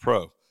 he goes,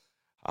 "Pro,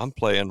 I'm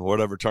playing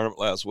whatever tournament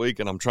last week,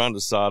 and I'm trying to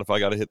decide if I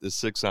got to hit this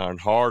 6-iron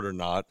hard or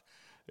not."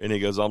 And he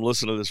goes, "I'm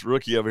listening to this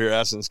rookie over here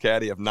asking his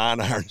caddy if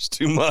 9-iron is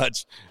too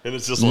much." And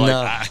it's just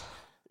like,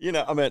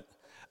 No. I mean,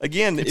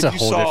 again, It's if a you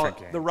whole saw different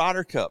game. the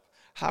Ryder Cup,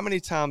 how many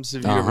times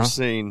have you ever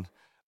seen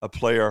a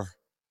player,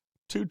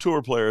 two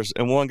tour players,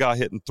 and one guy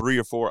hitting 3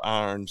 or 4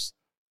 irons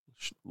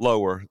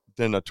lower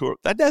than a tour?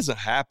 That doesn't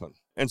happen.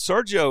 And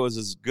Sergio is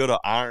as good an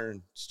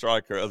iron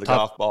striker of the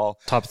golf ball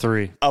Top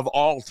 3. of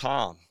all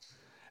time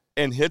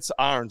and hits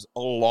irons a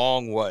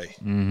long way.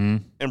 Mm-hmm.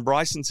 And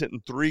Bryson's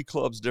hitting 3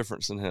 clubs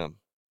difference than him.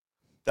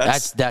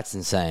 That's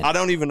insane. I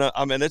don't even know.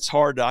 I mean, it's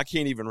hard. I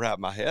can't even wrap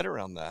my head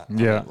around that. I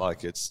Yeah. mean,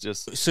 like it's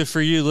just. So for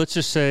you, let's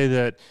just say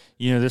that,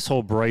 this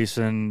whole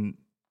Bryson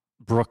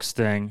Brooks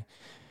thing,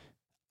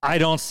 I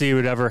don't see it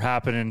would ever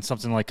happen in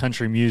something like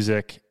country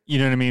music. You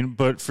know what I mean?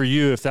 But for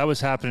you, if that was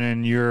happening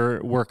in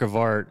your work of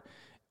art,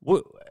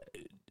 what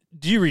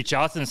do you reach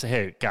out to them and say,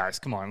 "Hey, guys,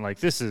 come on, like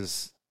this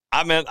is"?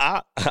 I mean,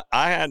 I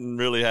hadn't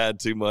really had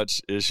too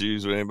much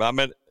issues with him. I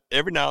mean,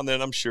 every now and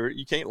then, I'm sure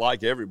you can't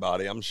like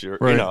everybody. I'm sure,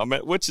 Right. I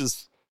mean, which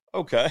is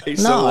okay. No,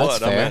 So that's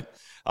what? fair. I mean,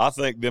 I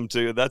think them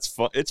too. That's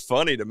fun. It's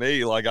funny to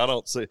me. Like I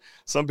don't see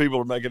some people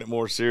are making it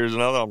more serious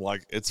than others. I'm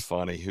like, it's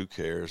funny. Who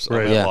cares?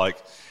 Right. I mean, Yeah. like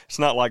it's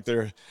not like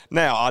they're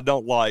now. I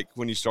don't like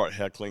when you start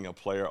heckling a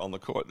player on the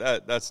court.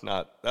 That's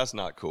not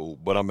cool.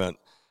 But I meant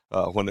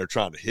when they're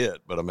trying to hit.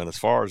 But I mean, as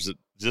far as it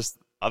just.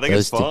 I think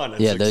Those it's two- fun.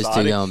 It's yeah, those two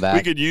exciting. going back.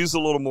 We could use a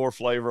little more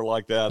flavor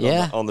like that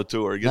Yeah. on the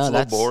tour. It gets No, a little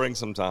that's- boring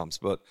sometimes,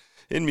 but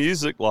in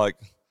music, like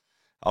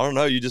I don't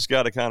know, you just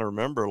got to kind of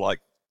remember, like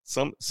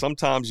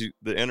sometimes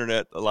the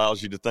internet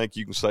allows you to think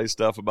you can say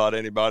stuff about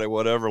anybody,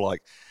 whatever.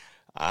 Like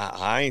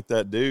I ain't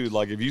that dude.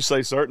 Like, if you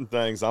say certain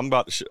things, I'm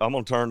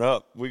gonna turn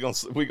up. We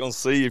gonna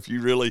see if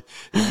you really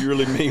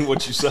mean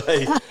what you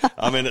say.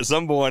 I mean, at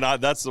some point,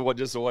 that's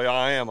just the way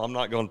I am. I'm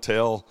not gonna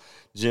tell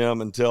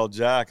Jim and tell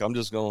Jack. I'm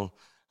just gonna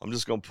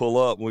pull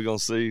up and we're gonna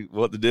see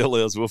what the deal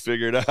is. We'll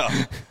figure it out.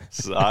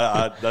 So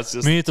that's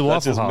just me at the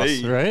Waffle House,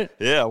 me. Right?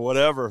 Yeah,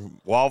 whatever.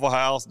 Waffle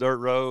House, dirt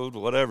road,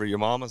 whatever. Your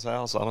mama's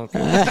house. I don't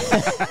care.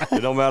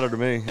 It don't matter to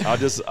me. I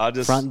just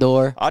front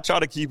door. I try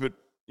to keep it,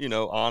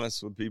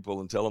 honest with people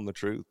and tell them the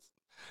truth.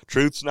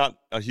 Truth's not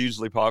a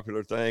hugely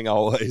popular thing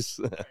always.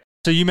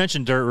 So you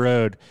mentioned Dirt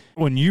Road.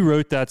 When you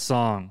wrote that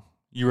song,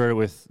 did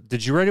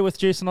you write it with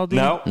Jason Aldean?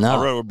 No.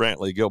 I wrote it with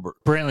Brantley Gilbert.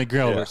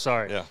 Yeah.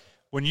 Sorry. Yeah.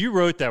 When you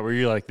wrote that, were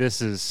you like,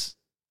 this is...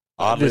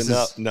 Oddly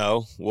enough,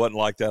 no, wasn't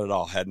like that at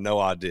all. Had no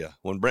idea.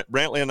 When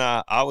Brantley and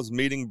I was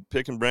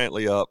picking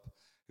Brantley up.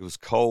 It was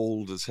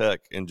cold as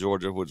heck in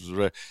Georgia,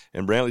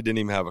 and Brantley didn't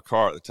even have a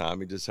car at the time.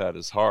 He just had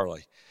his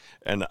Harley.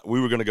 And we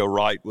were going to go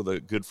write with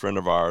a good friend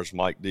of ours,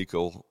 Mike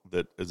Deacle,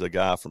 that is a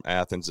guy from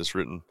Athens that's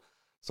written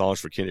songs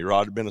for Kenny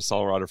Rogers. I'd been a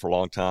songwriter for a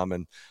long time,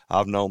 and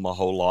I've known my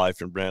whole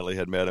life, and Brantley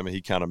had met him, and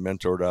he kind of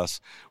mentored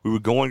us. We were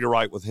going to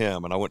write with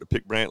him, and I went to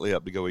pick Brantley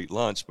up to go eat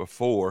lunch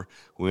before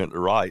we went to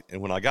write.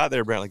 And when I got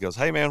there, Brantley goes,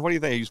 "Hey, man, what do you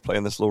think?" He was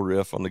playing this little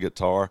riff on the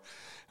guitar,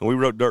 and we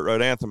wrote Dirt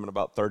Road Anthem in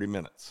about 30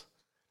 minutes.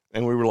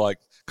 And we were like,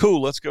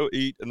 cool, let's go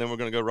eat, and then we're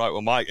going to go write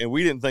with Mike. And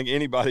we didn't think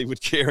anybody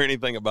would care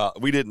anything about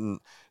it. We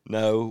didn't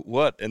know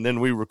what. And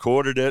then we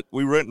recorded it.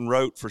 We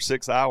wrote for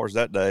 6 hours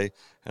that day,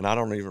 and I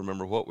don't even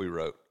remember what we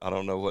wrote. I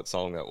don't know what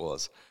song that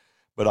was.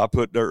 But I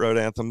put Dirt Road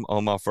Anthem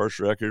on my first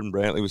record, and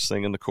Brantley was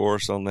singing the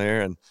chorus on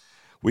there. And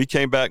we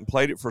came back and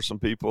played it for some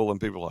people, and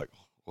people were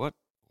like,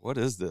 what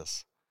is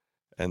this?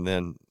 And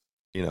then,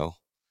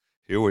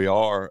 here we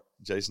are.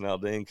 Jason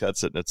Aldean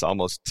cuts it, and it's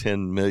almost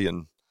 10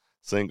 million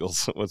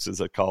singles, which is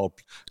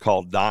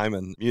called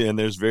Diamond. Yeah, and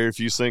there's very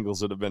few singles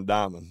that have been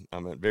Diamond. I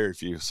mean, very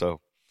few.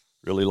 So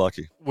really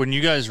lucky. When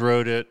you guys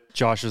wrote it,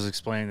 Josh was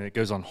explaining that it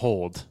goes on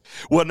hold.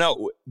 Well,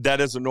 no,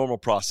 that is a normal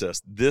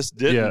process. This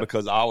didn't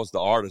because I was the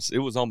artist. It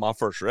was on my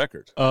first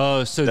record.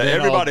 Oh, so then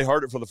everybody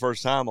heard it for the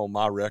first time on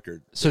my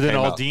record. So then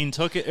Aldean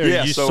took it, or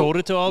you sold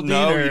it to Aldean?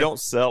 No, or? You don't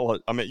sell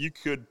it. I mean, you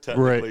could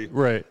technically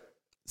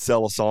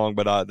sell a song,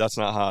 but that's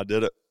not how I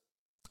did it.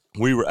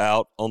 We were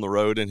out on the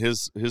road, and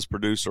his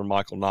producer,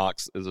 Michael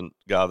Knox, is a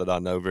guy that I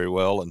know very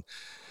well. And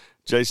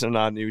Jason and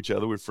I knew each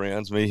other. We're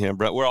friends, me, him,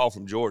 Brett. We're all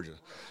from Georgia.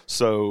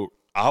 So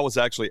I was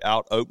actually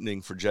out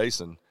opening for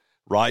Jason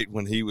right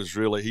when he was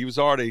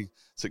already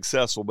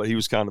successful, but he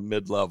was kind of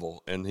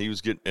mid-level. And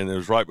and it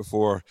was right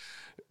before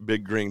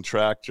Big Green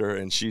Tractor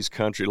and She's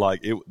Country.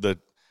 Like,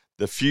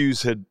 the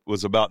fuse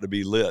was about to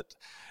be lit.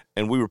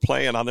 And we were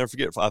playing, I'll never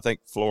forget, I think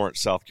Florence,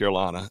 South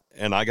Carolina.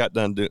 And I got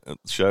done doing the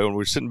show, and we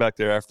were sitting back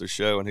there after the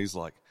show, and he's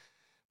like,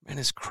 man,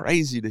 it's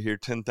crazy to hear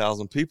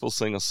 10,000 people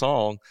sing a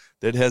song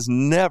that has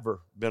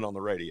never been on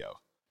the radio.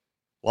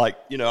 Like,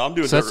 I'm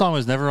doing... So that song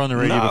was never on the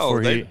radio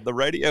before the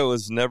radio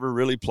has never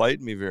really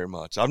played me very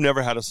much. I've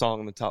never had a song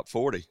in the top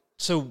 40.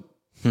 So...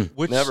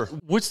 Never.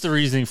 What's the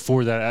reasoning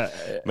for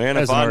that? Man,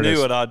 if I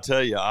knew it, I'd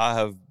tell you. I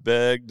have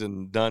begged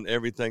and done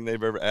everything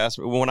they've ever asked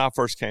me. When I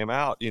first came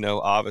out,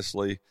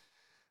 obviously...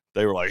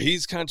 They were like,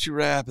 he's country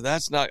rap.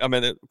 That's not,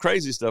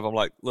 crazy stuff. I'm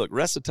like, look,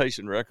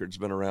 Recitation Records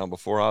been around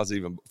before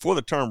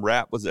the term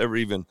rap was ever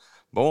even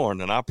born.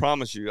 And I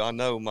promise you, I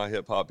know my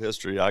hip hop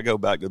history. I go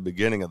back to the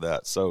beginning of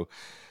that. So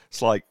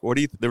it's like,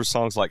 there were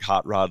songs like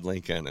Hot Rod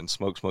Lincoln and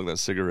Smoke That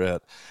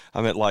Cigarette.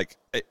 I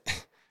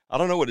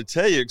don't know what to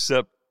tell you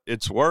except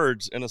it's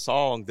words in a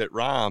song that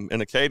rhyme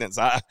in a cadence.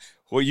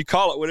 You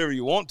call it whatever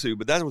you want to,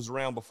 but that was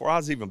around before I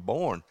was even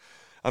born.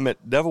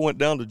 Devil Went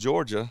Down to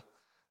Georgia.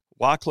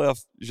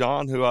 Wyclef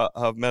Jean, who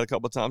I've met a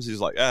couple of times, he's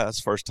like, that's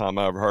the first time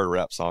I ever heard a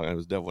rap song, and it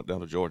was Devil Went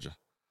Down to Georgia.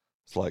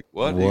 It's like,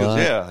 what? He goes,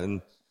 yeah.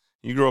 And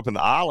you grew up in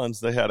the islands.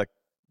 They had a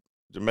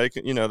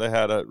Jamaican, they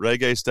had a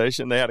reggae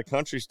station. They had a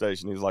country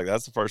station. He's like,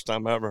 that's the first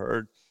time I ever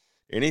heard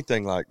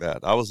anything like that.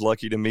 I was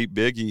lucky to meet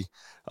Biggie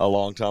a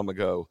long time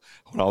ago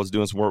when I was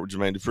doing some work with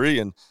Jermaine Dupri,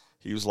 and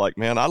he was like,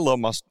 man, I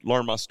learned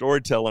my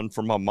storytelling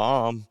from my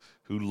mom,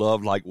 who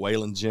loved like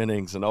Waylon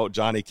Jennings and old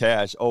Johnny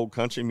Cash, old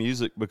country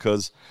music,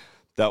 because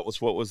that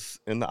was what was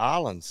in the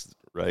islands,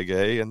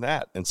 reggae and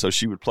that. And so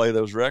she would play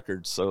those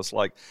records. So it's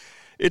like,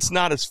 it's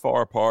not as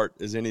far apart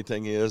as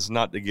anything is,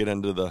 not to get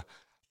into the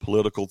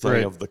political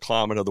thing of the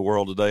climate of the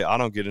world today. I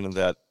don't get into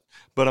that.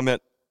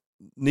 But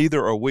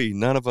neither are we.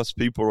 None of us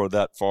people are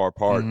that far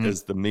apart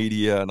as the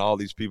media and all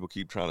these people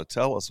keep trying to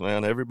tell us,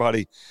 man.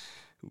 Everybody,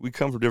 we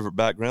come from different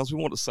backgrounds. We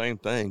want the same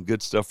thing,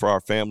 good stuff for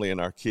our family and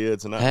our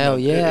kids. And hell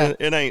yeah.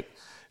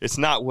 It's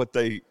not what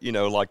they,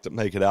 like to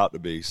make it out to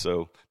be.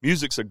 So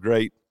music's a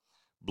great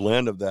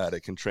blend of that.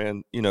 It can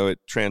it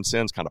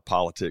transcends kind of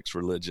politics,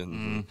 religion,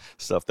 and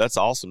stuff. That's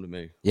awesome to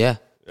me. Yeah,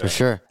 for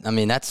sure.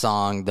 That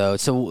song though.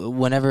 So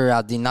whenever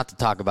Aldean, not to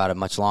talk about it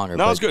much longer.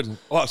 No, it's good.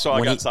 Oh, so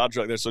I got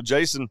sidetracked there. So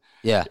Jason,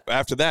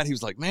 after that, he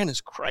was like, "Man,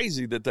 it's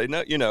crazy that they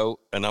know."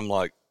 And I'm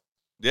like,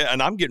 "Yeah."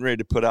 And I'm getting ready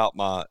to put out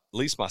at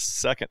least my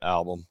second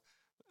album.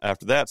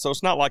 after that. So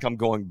it's not like I'm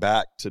going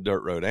back to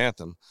Dirt Road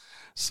Anthem.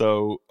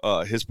 So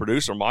his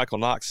producer, Michael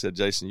Knox, said,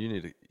 Jason,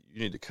 you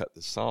need to cut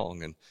this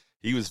song. And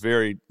he was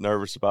very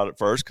nervous about it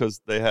first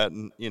because they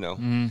hadn't,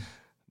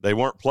 they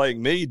weren't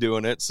playing me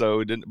doing it. So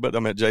it didn't, but I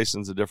mean,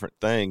 Jason's a different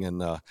thing.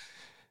 And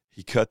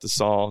he cut the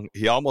song.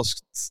 He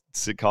almost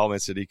called me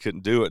and said he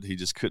couldn't do it. He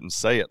just couldn't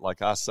say it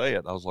like I say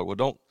it. I was like, well,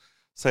 don't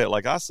say it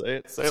like I say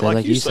it. Say it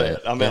like you say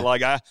it. I mean,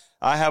 like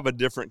I have a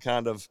different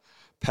kind of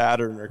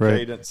pattern or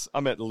cadence. I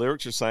mean, the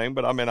lyrics are same,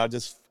 but I mean,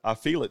 I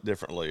feel it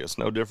differently. It's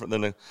no different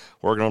than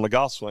working on the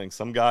golf swing.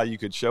 Some guy you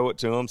could show it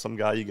to him. Some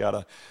guy you got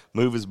to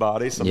move his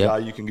body. Some guy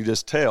you can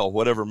just tell,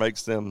 whatever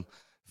makes them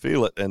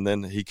feel it. And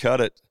then he cut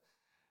it,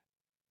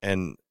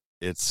 and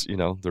it's,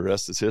 the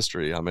rest is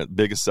history. I mean,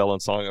 biggest selling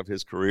song of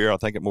his career. I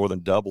think it more than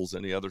doubles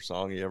any other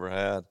song he ever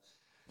had.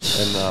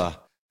 And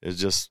it's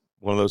just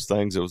one of those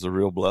things. It was a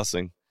real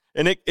blessing.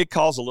 And it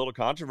caused a little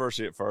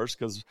controversy at first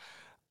because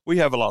we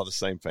have a lot of the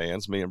same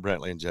fans, me and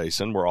Brantley and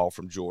Jason. We're all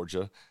from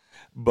Georgia.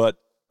 But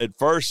at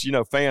first,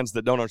 fans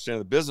that don't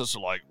understand the business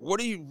are like,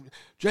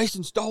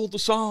 Jason stole the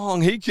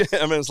song.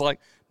 It's like,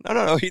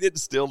 no, he didn't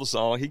steal the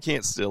song. He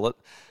can't steal it.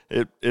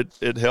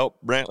 It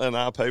helped Brantley and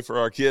I pay for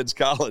our kids'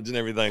 college and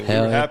everything. We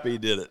were happy he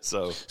did it.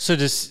 So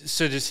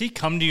does he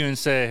come to you and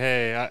say,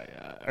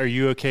 hey, are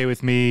you okay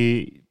with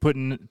me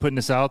putting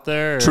this out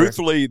there? Or?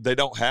 Truthfully, they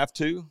don't have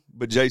to,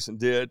 but Jason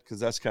did because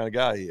that's the kind of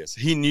guy he is.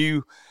 He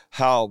knew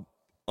how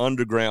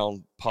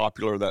underground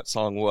popular that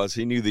song was.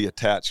 He knew the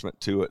attachment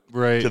to it,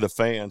 to the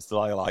fans. That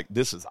like,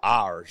 this is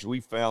ours. We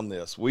found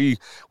this. We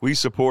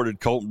supported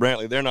Colton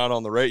Brantley. They're not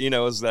on the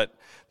radio. Is that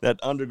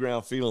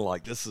underground feeling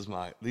like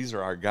these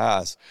are our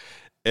guys.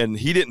 And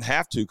he didn't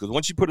have to, because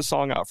once you put a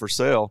song out for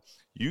sale,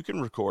 you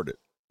can record it.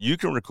 You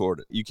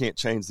can't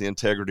change the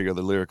integrity or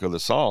the lyric of the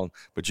song,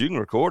 but you can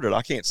record it.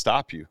 I can't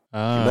stop you.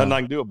 There's nothing I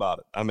can do about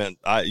it. I mean,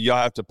 y'all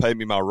have to pay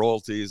me my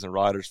royalties and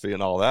writer's fee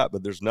and all that,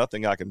 but there's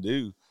nothing I can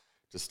do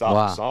to stop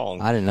the song.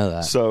 I didn't know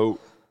that. So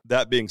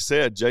that being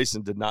said,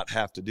 Jason did not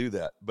have to do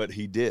that, but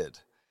he did.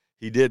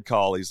 He did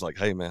call. He's like,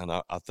 hey, man,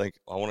 I think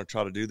I want to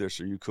try to do this.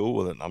 Are you cool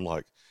with it? And I'm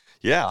like,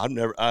 yeah,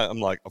 I'm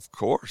like, of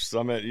course.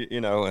 I mean,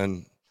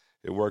 and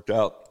it worked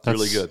out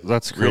really good.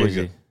 That's crazy really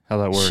good. How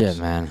that works. Shit,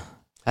 man.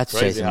 That's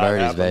chasing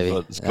birdies, baby.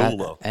 It's cool,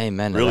 though.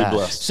 Amen to really that.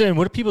 Blessed. So, and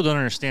what people don't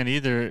understand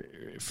either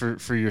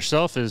for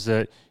yourself is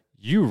that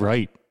you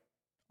write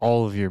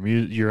all of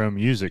your own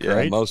music,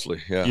 right?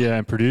 Mostly, yeah. Yeah,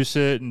 and produce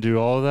it and do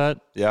all of that?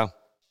 Yeah.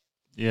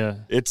 Yeah.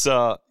 It's,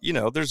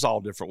 there's all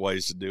different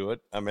ways to do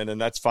it. I mean,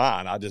 and that's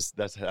fine.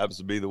 That happens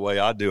to be the way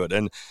I do it.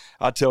 And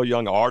I tell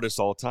young artists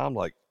all the time,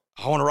 like,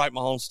 I want to write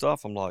my own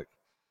stuff. I'm like,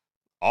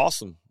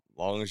 awesome. As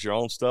long as your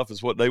own stuff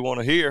is what they want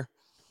to hear.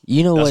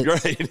 That's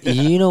great.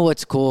 You know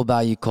what's cool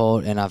about you,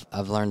 Colt, and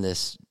I've learned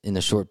this in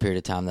the short period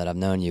of time that I've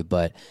known you,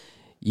 but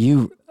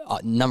you,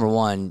 number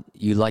one,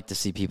 you like to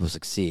see people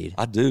succeed.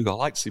 I do. I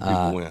like to see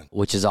people win.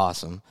 Which is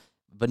awesome.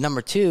 But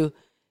number two,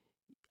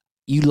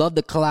 you love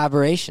the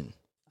collaboration.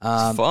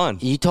 It's fun.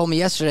 You told me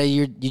yesterday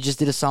you just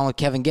did a song with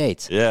Kevin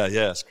Gates. Yeah,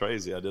 it's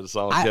crazy. I did a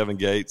song with Kevin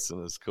Gates,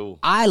 and it's cool.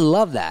 I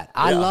love that.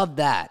 I love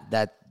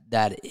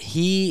that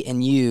he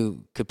and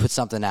you could put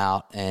something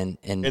out and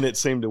it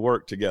seemed to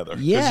work together.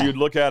 Yeah. Because you'd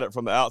look at it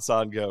from the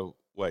outside and go,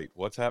 wait,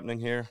 what's happening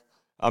here?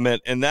 I mean,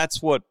 and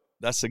that's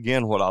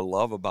again what I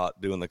love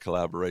about doing the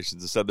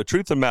collaborations. So the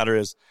truth of the matter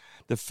is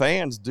the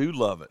fans do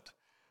love it.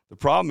 The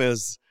problem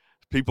is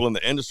people in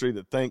the industry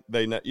that think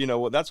they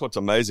know, that's what's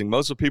amazing.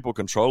 Most of the people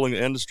controlling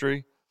the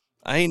industry,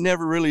 I ain't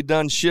never really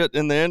done shit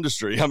in the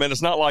industry. I mean,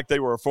 it's not like they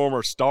were a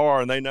former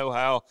star and they know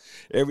how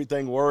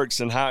everything works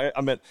and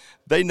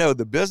they know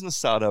the business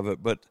side of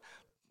it. But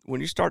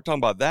when you start talking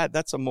about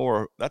that's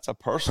a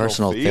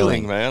personal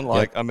feeling, man.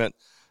 Like, yep.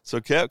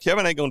 So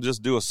Kevin ain't going to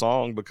just do a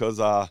song because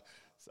I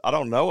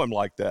don't know him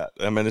like that.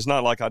 I mean, it's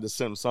not like I just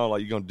sent him a song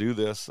like, you're going to do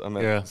this. I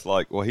mean, It's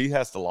like, well, he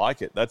has to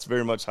like it. That's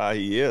very much how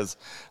he is.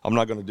 I'm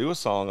not going to do a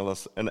song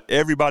unless, and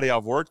everybody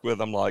I've worked with,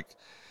 I'm like,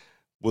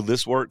 will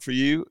this work for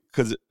you?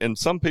 And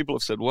some people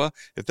have said, well,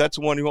 if that's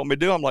the one you want me to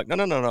do, I'm like,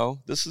 no.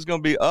 This is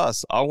going to be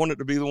us. I want it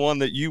to be the one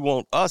that you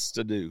want us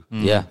to do.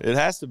 Yeah. It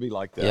has to be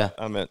like that. Yeah.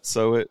 I mean,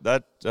 so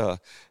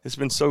it's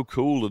been so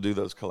cool to do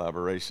those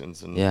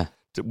collaborations and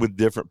with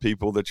different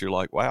people that you're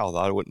like, wow,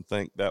 I wouldn't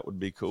think that would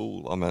be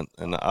cool. I mean,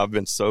 and I've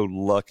been so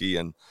lucky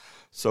and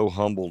so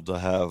humbled to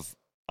have,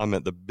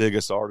 the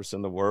biggest artist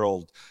in the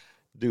world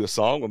do a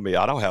song with me.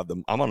 I'm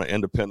on an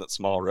independent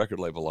small record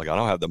label. Like, I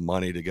don't have the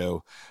money to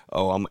go,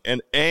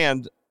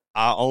 and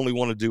I only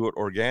want to do it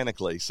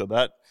organically. So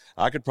that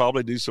I could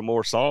probably do some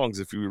more songs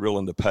if you were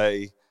willing to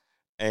pay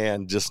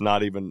and just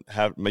not even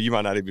you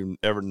might not even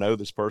ever know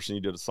this person you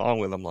did a song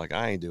with. I'm like,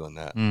 I ain't doing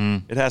that.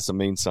 Mm-hmm. It has to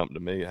mean something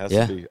to me. It has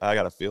to be, I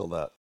got to feel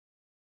that.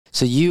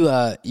 So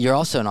you're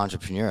also an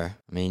entrepreneur.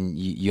 I mean,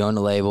 you own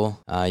a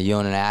label, you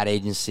own an ad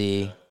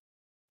agency,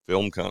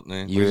 film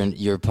company.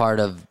 You're part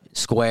of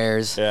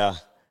Squares. Yeah.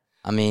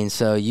 I mean,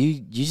 so you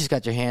just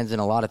got your hands in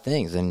a lot of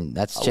things, and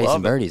that's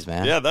chasing birdies,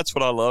 man. Yeah, that's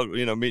what I love.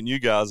 Meeting you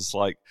guys, it's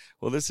like,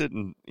 well, this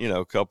isn't,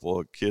 a couple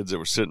of kids that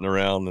were sitting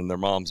around in their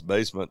mom's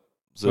basement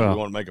said we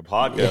want to make a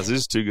podcast.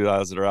 These two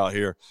guys that are out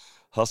here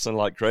hustling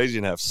like crazy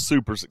and have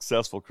super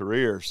successful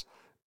careers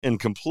and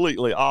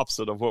completely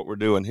opposite of what we're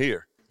doing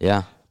here.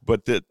 Yeah.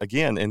 But that,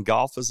 again, and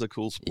golf is a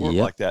cool sport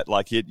like that.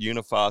 Like, it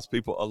unifies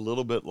people a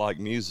little bit like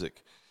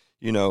music.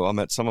 You know, I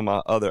met some of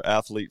my other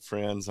athlete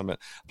friends. I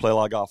play a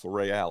lot of golf with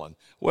Ray Allen.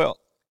 Well,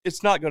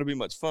 it's not going to be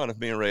much fun if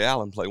me and Ray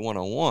Allen play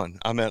one-on-one.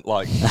 I meant,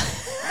 like,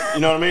 you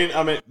know what I mean?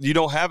 I mean, you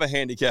don't have a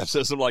handicap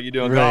system like you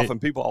do in golf,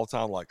 and people all the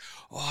time like,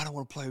 oh, I don't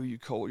want to play with you,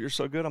 Cole. You're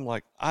so good. I'm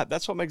like,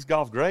 that's what makes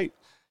golf great.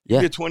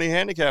 You get 20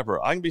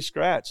 handicapper. I can be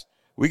scratched.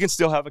 We can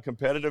still have a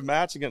competitive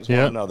match against one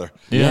another.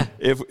 Yeah.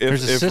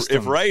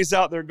 If Ray's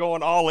out there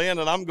going all in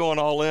and I'm going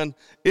all in,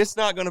 it's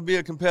not going to be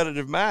a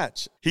competitive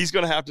match. He's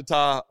going to have to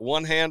tie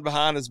one hand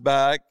behind his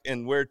back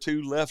and wear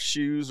two left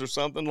shoes or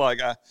something. Like,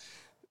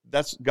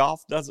 that's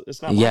golf.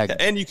 It's not like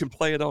that. And you can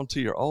play it on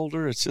till you're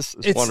older. It's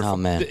wonderful. Oh,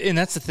 man. And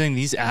that's the thing.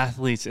 These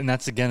athletes, and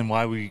that's, again,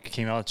 why we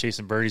came out with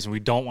Chasing Birdies, and we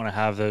don't want to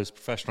have those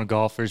professional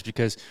golfers,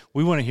 because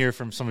we want to hear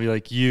from somebody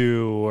like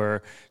you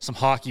or some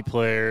hockey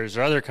players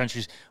or other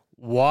countries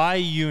why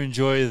you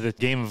enjoy the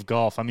game of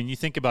golf. I mean, you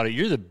think about it.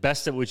 You're the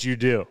best at what you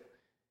do,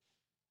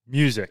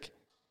 music,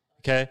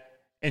 okay?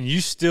 And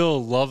you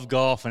still love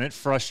golf, and it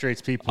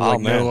frustrates people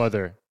no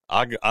other.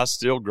 I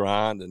still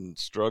grind and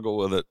struggle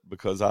with it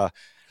because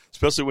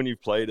especially when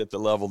you've played at the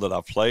level that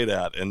I've played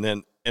at. And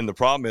the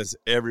problem is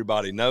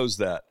everybody knows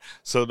that.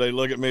 So they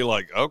look at me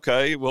like,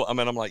 okay, well, I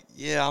mean, I'm like,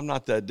 yeah, I'm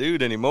not that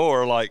dude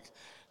anymore. Like,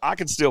 I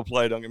can still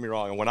play, don't get me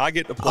wrong. And when I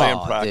get to play in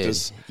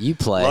practice, dude, you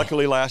play.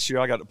 Luckily last year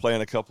I got to play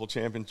in a couple of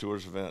Champion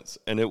Tours events,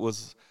 and it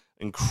was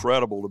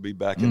incredible to be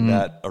back in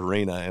that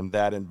arena and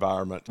that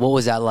environment. What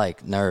was that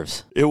like?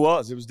 Nerves? It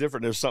was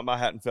different. It was something I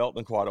hadn't felt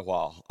in quite a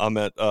while.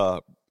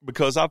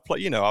 Because I've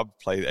played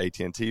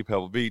AT&T,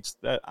 Pebble Beach.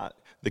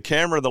 The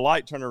camera, the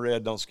light turning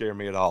red don't scare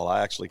me at all.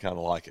 I actually kind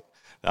of like it.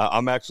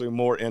 I'm actually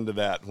more into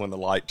that when the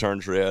light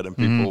turns red and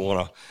people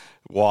want to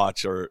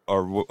watch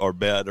or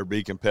bet or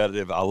be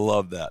competitive. I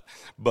love that.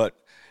 But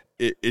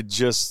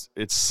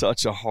it's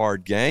such a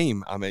hard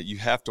game. I mean, you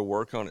have to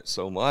work on it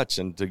so much.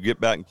 And to get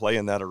back and play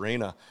in that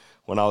arena,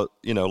 when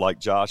like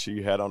Josh, who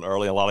you had on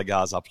early, a lot of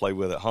guys I play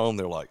with at home,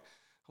 they're like,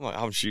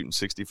 I'm shooting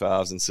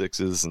 65s and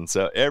 6s and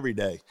so every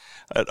day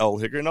at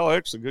Old Hickory. No,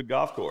 it's a good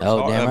golf course.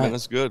 Oh, damn right. I mean,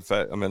 it's good.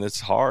 I mean,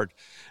 it's hard.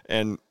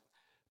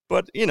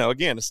 But,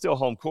 again, it's still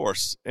home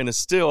course, and it's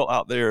still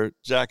out there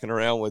jacking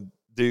around with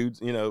dudes,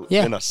 in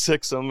a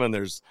six'em, and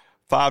there's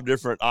 5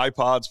 different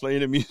iPods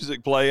playing and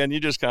music playing.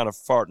 You're just kind of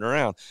farting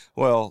around.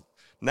 Well,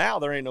 now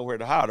there ain't nowhere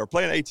to hide. Or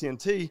playing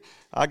AT&T,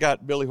 I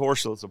got Billy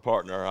Horschel as a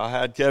partner. I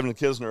had Kevin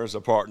Kisner as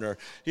a partner.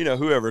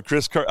 Whoever,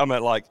 Chris Kerr. I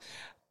mean, like,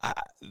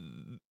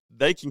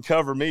 they can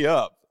cover me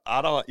up.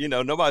 I don't,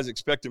 nobody's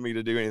expecting me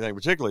to do anything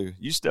particularly.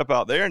 You step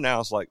out there now,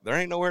 it's like, there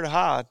ain't nowhere to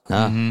hide.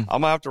 I'm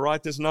going to have to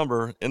write this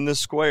number in this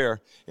square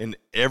and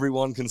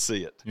everyone can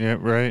see it. Yeah,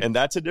 right. And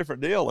that's a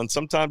different deal. And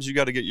sometimes you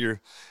got to get your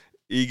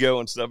ego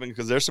and stuff in,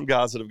 because there's some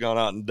guys that have gone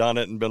out and done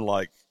it and been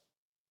like,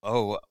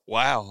 oh,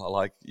 wow.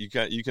 Like, you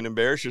can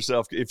embarrass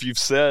yourself if you've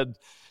said,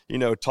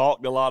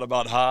 talked a lot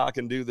about how I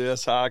can do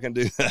this, how I can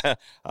do that.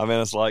 I mean,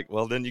 it's like,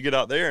 well, then you get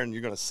out there and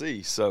you're going to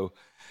see. So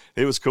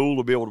it was cool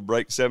to be able to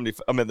break 70.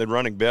 I mean, the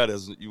running bet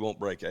is that you won't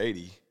break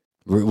 80.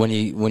 When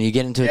you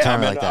get into a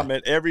tournament like that. I mean,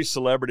 every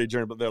celebrity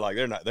journey, but they're like,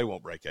 they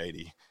won't break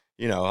 80.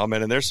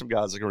 And there's some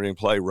guys that can really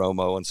play,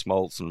 Romo and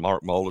Smoltz and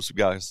Mark Mulder, some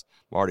guys,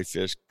 Marty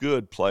Fish,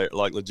 good player,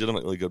 like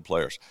legitimately good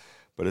players.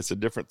 But it's a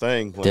different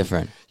thing.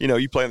 When,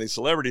 you play in these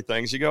celebrity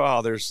things, you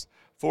go, there's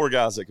 4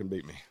 guys that can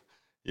beat me.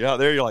 Yeah,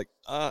 there you're like,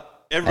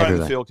 everybody in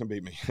the field can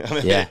beat me. I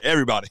mean,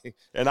 everybody.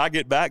 And I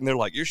get back, and they're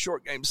like, your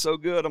short game's so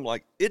good. I'm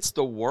like, it's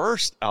the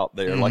worst out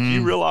there. Like,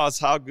 you realize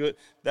how good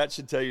 – that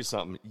should tell you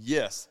something.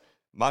 Yes,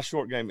 my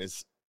short game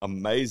is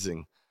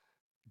amazing,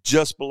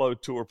 just below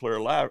tour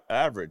player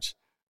average.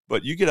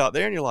 But you get out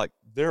there, and you're like,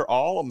 they're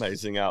all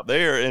amazing out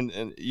there,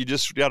 and you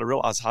just got to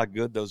realize how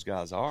good those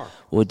guys are.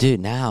 Well, dude,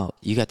 now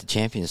you got the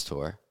Champions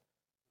Tour.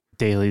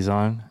 Daly's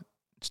on.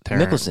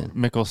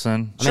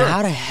 Mickelson. I mean,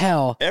 how the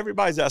hell?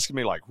 Everybody's asking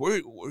me, like,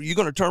 are you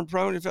going to turn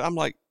pro? I'm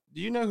like,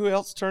 do you know who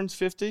else turns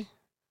 50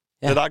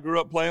 that I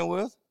grew up playing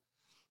with?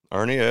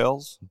 Ernie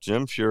Els,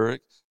 Jim Furyk,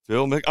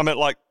 Phil Mickelson. I mean,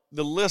 like,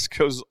 the list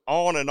goes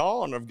on and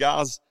on of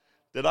guys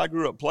that I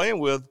grew up playing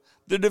with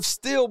that have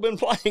still been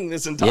playing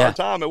this entire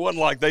time. It wasn't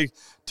like they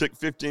took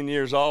 15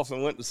 years off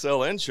and went to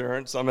sell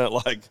insurance. I meant,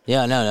 like,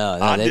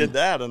 I did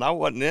that, and I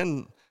wasn't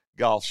in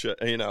golf shit.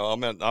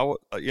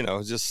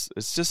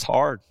 It's just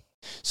hard.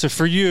 So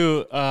for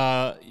you,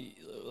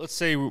 let's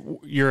say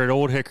you're at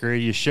Old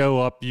Hickory, you show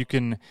up, you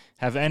can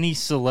have any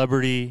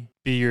celebrity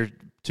be your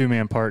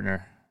 2-man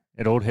partner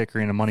at Old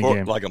Hickory in a money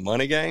game. Like a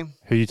money game?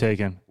 Who you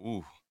taking?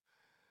 Ooh.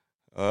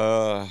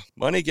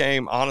 Money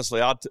game,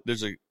 honestly,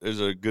 there's a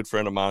good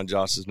friend of mine,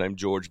 Josh's named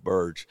George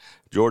Burge.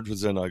 George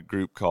was in a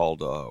group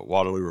called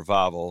Waterloo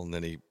Revival, and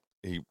then he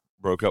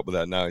broke up with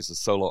that. Now he's a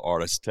solo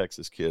artist,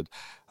 Texas kid.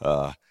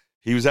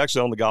 He was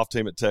actually on the golf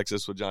team at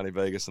Texas with Johnny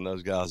Vegas and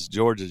those guys.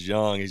 George is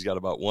young. He's got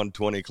about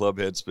 120 club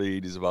head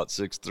speed. He's about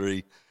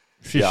 6'3".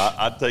 Yeah,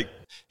 I'd think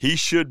he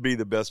should be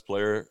the best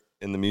player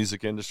in the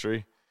music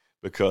industry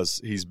because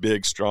he's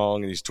big,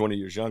 strong, and he's 20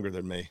 years younger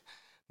than me.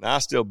 Now I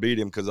still beat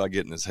him because I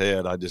get in his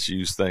head. I just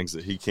use things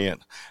that he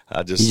can't.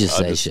 I just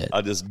shit.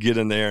 I just get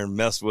in there and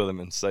mess with him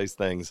and say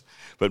things.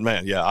 But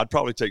man, yeah, I'd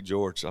probably take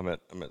George. I'm at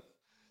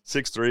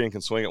 6'3" and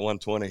can swing at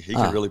 120. He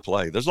can really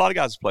play. There's a lot of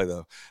guys who play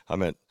though.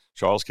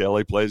 Charles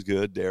Kelly plays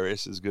good.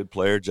 Darius is a good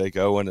player. Jake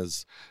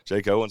Owen's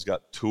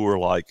got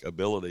tour-like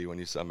ability.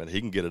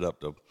 He can get it up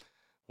to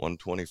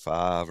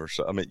 125 or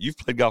so. You've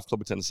played Golf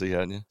Club of Tennessee,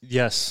 haven't you?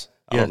 Yes.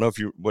 I don't know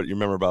what you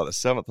remember about the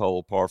 7th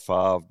hole, par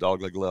 5,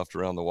 dogleg left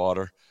around the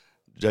water.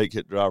 Jake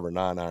hit driver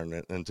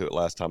 9-iron into it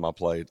last time I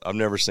played. I've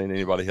never seen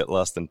anybody hit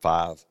less than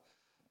 5.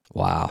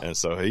 Wow. And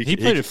so he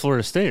played at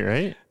Florida State,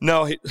 right?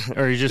 No, he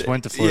just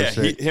went to Florida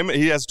State.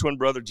 He has a twin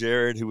brother,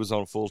 Jared, who was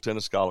on a full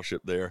tennis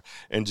scholarship there,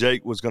 and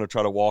Jake was going to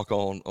try to walk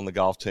on the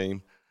golf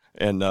team,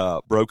 and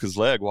broke his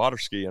leg water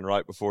skiing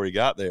right before he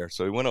got there.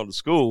 So he went on to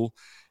school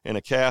in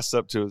a cast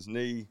up to his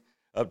knee,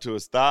 up to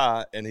his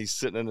thigh, and he's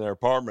sitting in their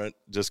apartment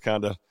just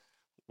kind of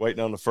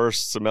waiting on the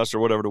first semester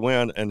or whatever to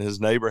win. And his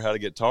neighbor had a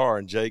guitar,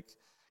 and Jake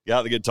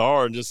got the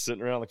guitar and just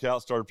sitting around the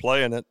couch started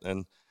playing it,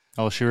 and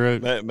she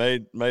wrote.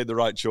 Made the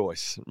right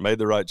choice. Made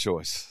the right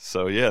choice.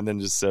 So yeah, and then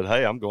just said,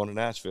 "Hey, I'm going to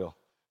Nashville,"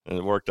 and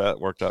it worked out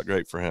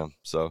great for him.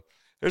 So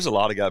there's a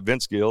lot of guys.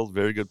 Vince Gill,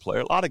 very good player.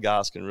 A lot of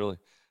guys can really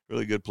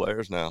good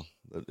players now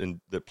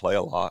that play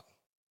a lot.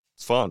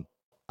 It's fun.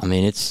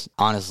 It's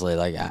honestly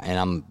and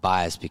I'm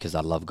biased because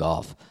I love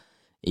golf,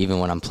 even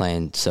when I'm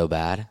playing so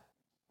bad,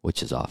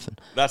 which is often.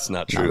 That's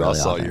not true. Really I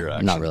saw often. your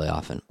action. Not really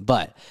often,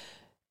 but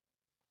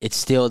it's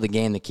still the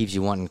game that keeps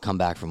you wanting to come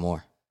back for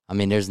more.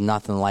 There's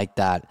nothing like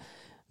that.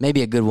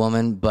 Maybe a good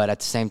woman, but at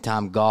the same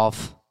time,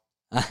 golf.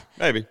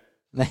 Maybe.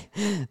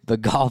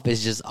 But golf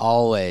is just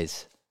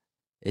always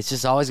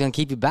going to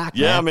keep you back.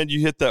 Yeah, man. you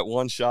hit that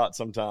one shot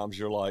sometimes,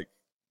 you're like,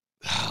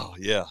 oh,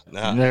 yeah.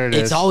 Nah. There it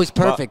is. It's always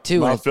perfect, too.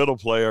 My fiddle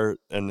player,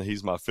 and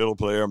he's my fiddle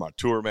player, my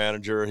tour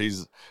manager.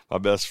 He's my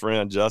best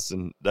friend,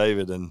 Justin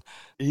David, and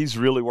he's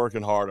really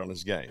working hard on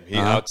his game.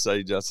 I'd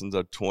say Justin's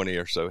a 20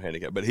 or so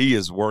handicap, but he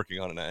is working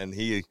on it, and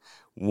he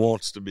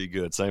wants to be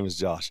good, same as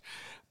Josh.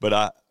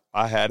 But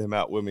I had him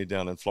out with me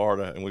down in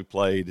Florida, and we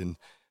played, and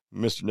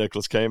Mr.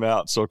 Nicholas came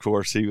out, so of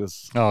course he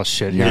was. Oh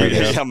shit!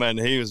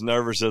 He was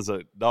nervous as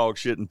a dog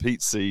shitting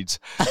peat seeds.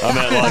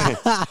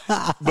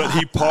 But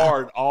he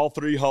parred all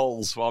 3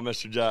 holes while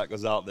Mr. Jack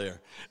was out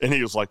there, and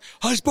he was like,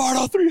 "I just parred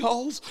all 3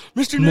 holes,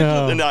 Mr.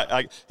 Nicholas."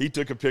 And he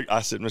took a picture.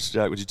 I said, "Mr.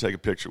 Jack, would you take a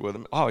picture with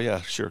him?" "Oh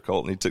yeah, sure,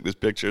 Colton." He took this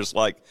picture. It's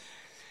like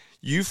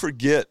you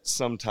forget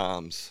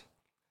sometimes.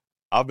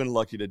 I've been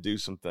lucky to do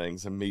some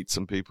things and meet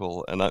some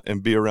people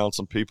and be around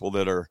some people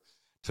that are,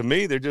 to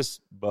me, they're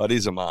just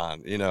buddies of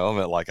mine.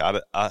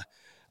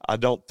 I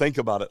don't think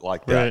about it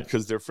like that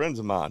because they're friends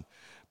of mine.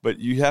 But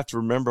you have to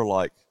remember,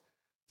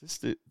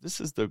 this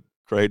is the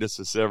greatest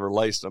that's ever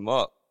laced them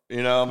up.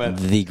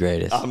 The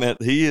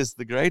greatest. He is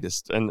the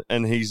greatest. And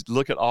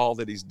look at all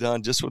that he's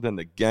done just within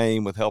the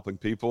game with helping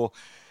people.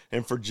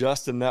 And for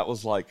Justin, that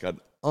was like an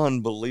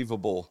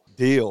unbelievable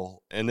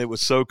deal. And it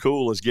was so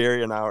cool as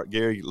Gary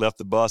left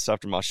the bus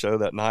after my show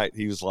that night.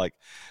 He was like,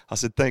 I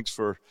said, "Thanks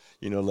for,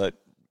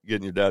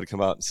 getting your dad to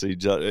come out and see,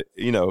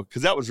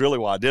 because that was really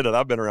why I did it.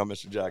 I've been around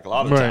Mr. Jack a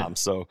lot of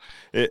times. So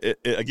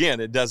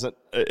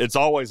it's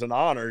always an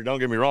honor. Don't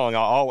get me wrong.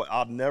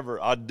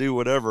 I'd do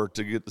whatever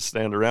to get to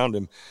stand around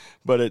him.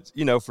 But it's,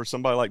 for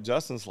somebody like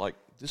Justin's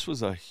this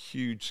was a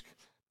huge,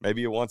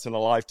 maybe a once in a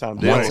lifetime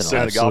deal.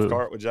 Sit in a golf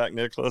cart with Jack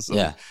Nicklaus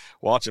and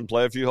watch him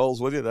play a few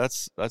holes with you.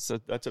 That's a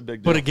big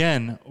deal. But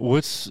again,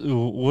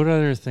 what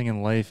other thing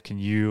in life can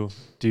you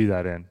do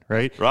that in,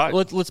 right? Right.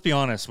 Let's be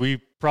honest. We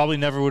probably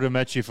never would have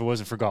met you if it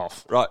wasn't for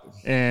golf. Right.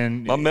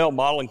 And my male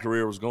modeling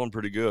career was going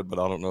pretty good, but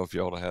I don't know if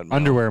y'all would have had me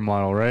underwear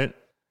model, right?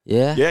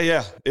 Yeah.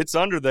 Yeah. It's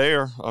under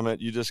there.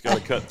 You just got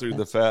to cut through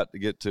the fat to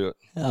get to it.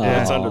 Oh.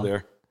 Yeah, it's under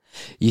there.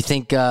 You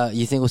think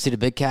we'll see the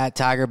big cat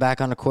Tiger back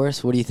on the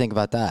course? What do you think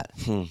about that?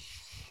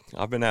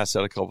 I've been asked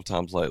that a couple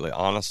times lately.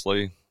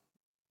 Honestly,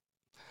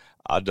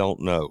 I don't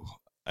know.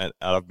 And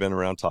I've been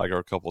around Tiger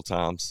a couple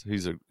times.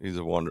 He's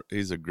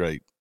a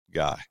great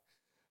guy.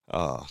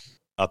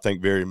 I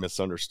think very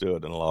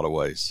misunderstood in a lot of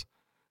ways,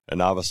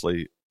 and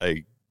obviously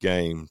a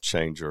game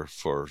changer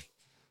for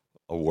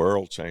a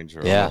world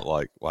changer. Yeah.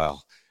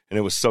 Wow. And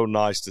it was so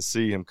nice to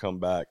see him come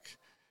back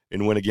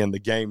and win again. The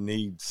game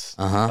needs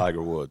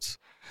Tiger Woods,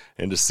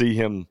 and to see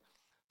him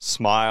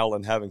smile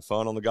and having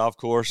fun on the golf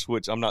course,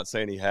 which I'm not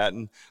saying he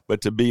hadn't, but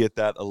to be at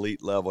that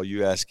elite level,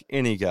 you ask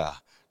any guy,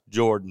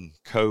 Jordan,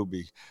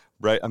 Kobe,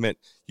 Brady,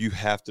 you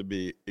have to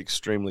be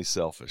extremely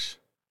selfish.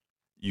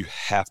 You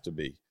have to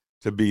be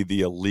the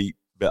elite.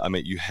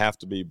 You have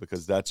to be,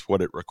 because that's what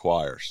it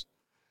requires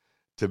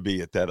to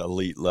be at that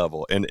elite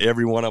level. And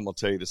every one of them will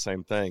tell you the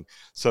same thing.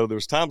 So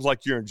there's times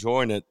like you're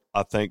enjoying it,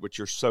 I think, but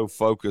you're so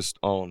focused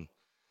on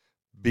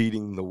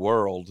beating the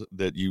world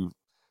that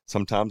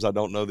sometimes I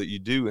don't know that you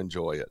do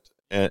enjoy it.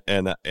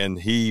 And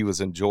he was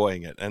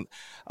enjoying it. And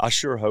I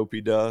sure hope he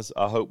does.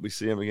 I hope we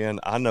see him again.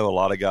 I know a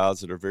lot of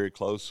guys that are very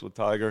close with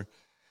Tiger.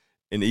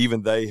 and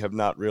even they have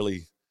not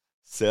really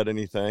said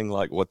anything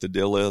like what the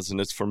deal is.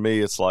 And it's, for me,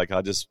 it's like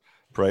I just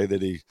pray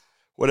that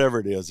whatever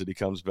it is, that he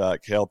comes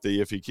back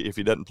healthy. If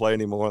he doesn't play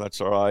anymore,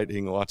 that's all right. He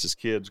can watch his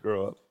kids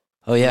grow up.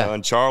 Oh yeah. You know,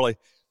 and Charlie,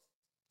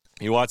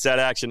 you watch that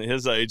action at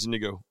his age, and you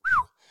go,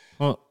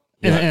 well,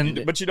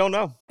 but you don't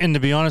know. And to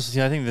be honest with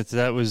you, I think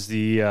that was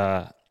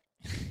the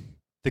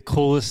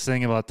coolest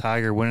thing about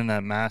Tiger winning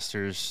that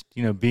Masters.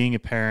 You know, being a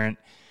parent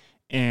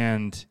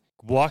and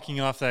walking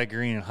off that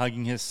green and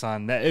hugging his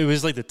son. That it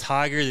was like the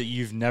Tiger that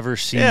you've never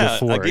seen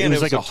before. Again,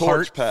 it was like a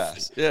torch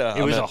pass. Yeah,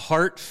 it was a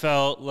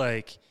heartfelt,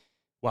 like,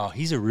 wow,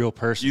 he's a real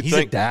person. He's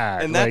a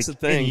dad. And that's the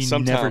thing. And he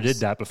sometimes never did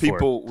that before.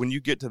 People, when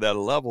you get to that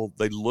level,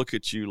 they look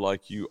at you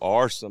like you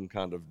are some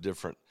kind of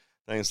different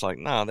thing. It's like,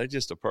 nah, they're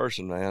just a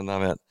person, man. I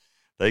mean,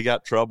 they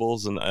got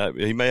troubles, and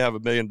he may have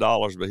 $1 million,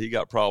 but he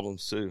got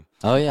problems too.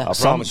 Oh yeah, I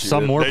promise you.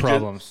 Some more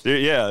problems.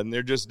 And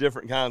they're just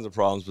different kinds of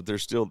problems, but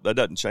that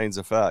doesn't change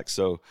the fact.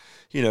 So,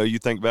 you know, you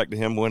think back to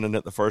him winning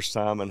it the first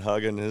time and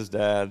hugging his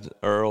dad,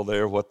 Earl,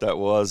 there, what that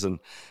was, and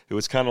it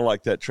was kind of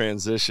like that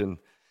transition.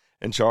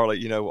 And Charlie,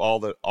 you know,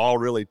 all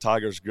really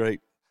Tiger's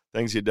great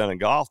things he'd done in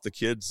golf, the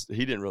kids,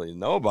 he didn't really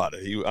know about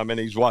it.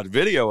 He's watched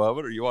video of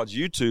it, or you watch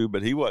YouTube,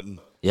 but he wasn't.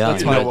 Yeah, he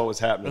didn't know what was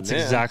happening. That's then.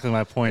 Exactly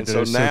my point.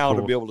 And so now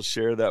cool. to be able to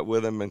share that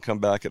with him and come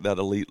back at that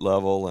elite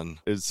level, and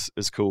it's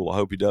cool. I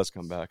hope he does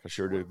come back. I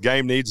sure do.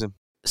 Game needs him.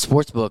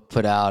 Sportsbook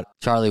put out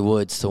Charlie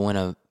Woods to win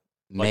a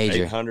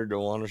major. 800 to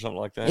 1 or something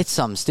like that. It's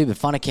something stupid.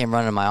 Funny came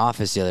running in my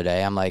office the other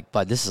day. I'm like,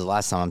 bud, this is the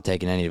last time I'm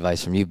taking any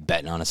advice from you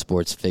betting on a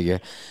sports figure.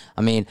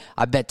 I mean,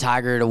 I bet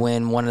Tiger to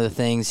win one of the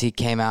things. He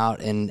came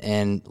out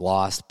and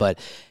lost, but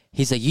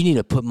he's like, you need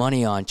to put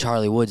money on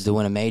Charlie Woods to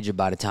win a major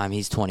by the time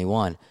he's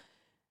 21.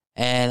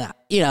 And,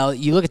 you know,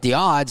 you look at the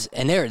odds,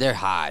 and they're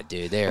high,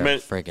 dude. They're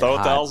freaking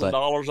high. Throw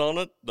 $1,000 on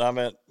it. I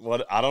mean,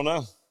 what? I don't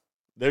know.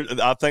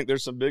 I think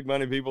there's some big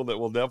money people that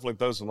will definitely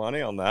throw some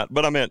money on that.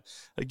 But I mean,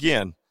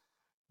 again,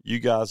 you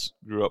guys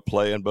grew up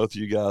playing, both of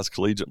you guys,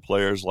 collegiate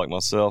players like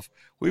myself.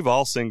 We've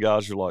all seen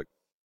guys you're like,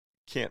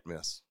 can't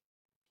miss.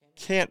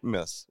 Can't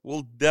miss.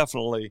 We'll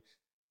definitely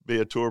be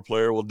a tour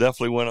player. We'll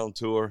definitely win on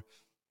tour.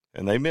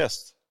 And they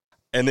missed.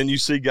 And then you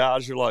see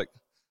guys you're like,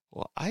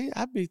 well,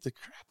 I beat the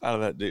crap out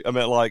of that dude. I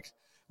mean, like,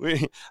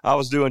 I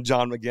was doing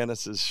John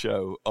McGinnis's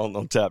show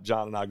on Tap.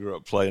 John and I grew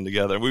up playing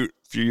together. A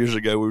few years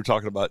ago, we were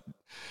talking about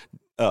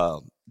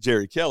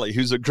Jerry Kelly,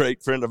 who's a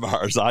great friend of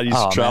ours. I used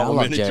to travel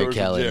many tours with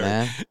Jerry.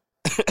 Man.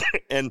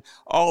 And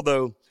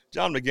although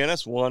John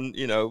McGinnis won,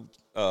 you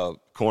know,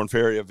 Korn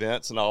Ferry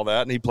events and all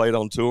that, and he played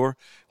on tour,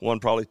 won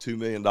probably $2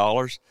 million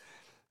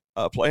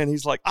playing.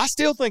 He's like, I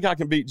still think I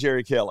can beat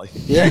Jerry Kelly.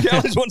 Yeah.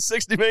 Jerry Kelly's won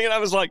 $60 million. I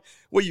was like,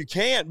 well, you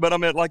can't. But I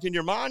mean, like in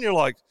your mind, you're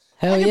like,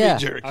 hell I can yeah.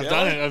 beat Jerry Kelly.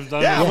 I've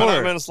done it yeah, before.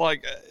 I mean, it's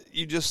like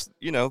you just,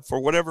 you know, for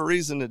whatever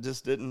reason, it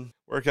just didn't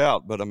work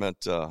out. But I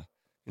meant, you know,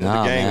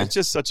 the game, man. it's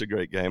just such a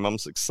great game. I'm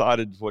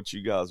excited what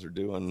you guys are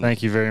doing.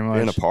 Thank you very much.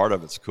 Being a part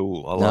of it's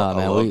cool. I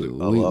love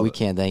it. We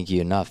can't thank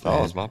you enough, man.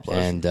 Oh, it's my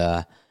pleasure. And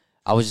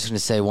I was just going to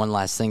say one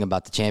last thing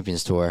about the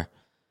Champions Tour.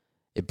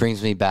 It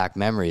brings me back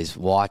memories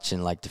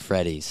watching like the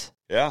Freddies.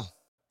 Yeah.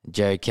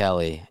 Jerry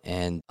Kelly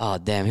and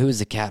who was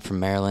the cat from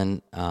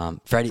Maryland?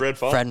 Fred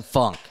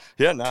Funk.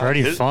 Yeah, now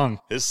Freddie Funk.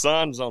 His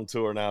son's on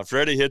tour now.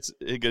 Freddie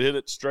he could hit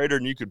it straighter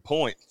than you could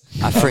point.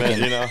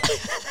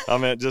 I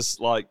mean, just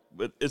like,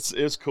 but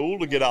it's cool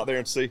to get out there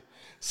and see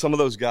some of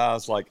those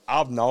guys. Like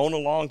I've known a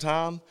long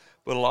time,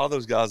 but a lot of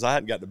those guys I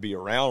hadn't got to be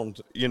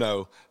around, you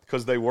know,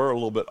 because they were a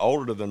little bit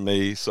older than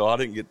me, so I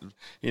didn't get,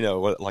 you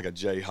know, like a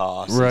Jay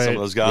Haas and some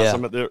of those guys. Yeah.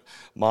 Some of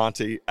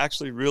Monty,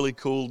 actually really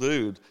cool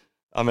dude.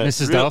 I mean,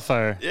 Mrs.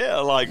 Doubtfire. Yeah,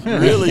 like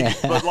really,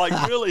 but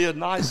like really a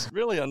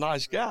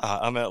nice guy.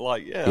 I mean,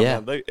 like,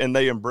 yeah. Man,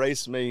 they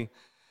embrace me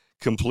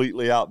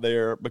completely out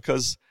there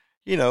because,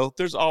 you know,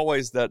 there's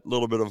always that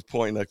little bit of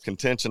point of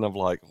contention of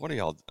like, what are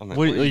y'all? I mean,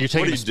 what are you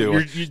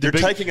doing? You're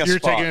taking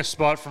a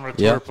spot from a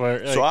tour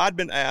player. So I'd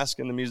been asked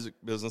in the music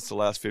business the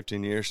last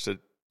 15 years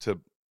to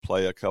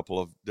play a couple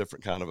of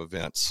different kind of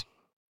events,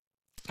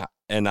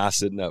 and I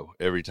said no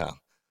every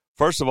time.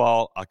 First of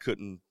all, I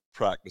couldn't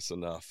practice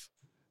enough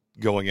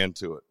going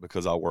into it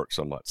because I work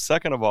so much.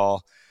 Second of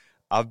all,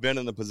 I've been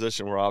in the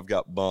position where I've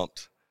got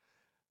bumped.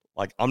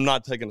 Like, I'm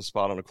not taking a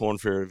spot on a Korn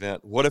Ferry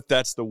event. What if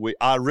that's the week?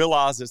 I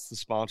realize it's the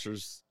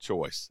sponsor's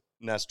choice,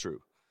 and that's true.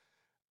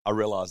 I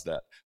realize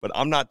that. But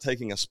I'm not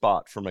taking a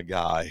spot from a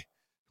guy.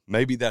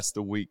 Maybe that's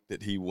the week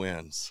that he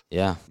wins.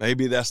 Yeah.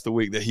 Maybe that's the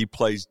week that he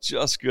plays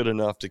just good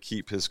enough to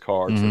keep his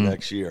card for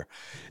next year.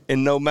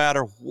 And no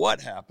matter what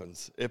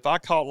happens, if I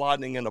caught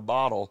lightning in a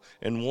bottle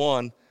and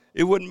won,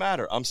 it wouldn't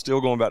matter. I'm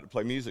still going back to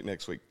play music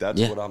next week. That's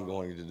what I'm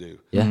going to do.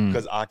 Yeah.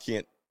 Because I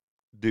can't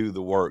do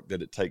the work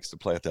that it takes to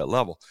play at that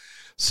level.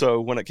 So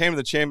when it came to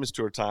the Champions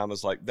Tour time,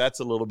 it's like, that's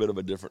a little bit of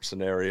a different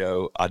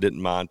scenario. I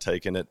didn't mind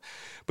taking it.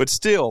 But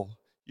still,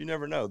 you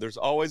never know. There's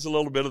always a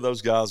little bit of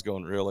those guys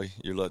going, really?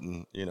 You're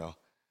letting, you know.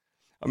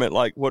 I mean,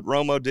 like what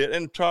Romo did,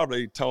 and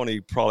probably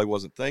Tony probably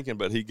wasn't thinking,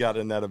 but he got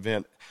in that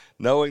event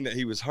knowing that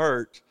he was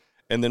hurt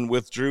and then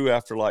withdrew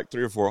after like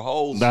 3 or 4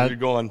 holes. You're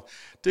going,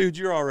 dude,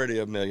 you're already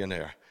a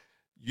millionaire.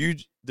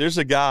 there's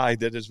a guy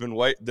that has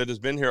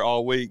been here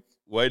all week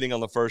waiting on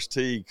the first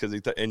tee because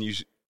and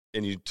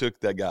you took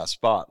that guy's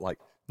spot. Like,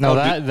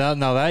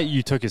 that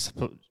you took his.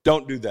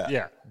 Don't do that.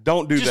 Yeah,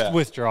 don't do that. Just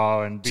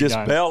withdraw and just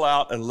done. Bail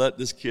out and let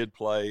this kid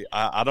play.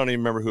 I don't even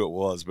remember who it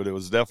was, but it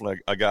was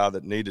definitely a guy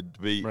that needed to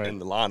be in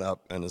the lineup.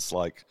 And it's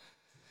like,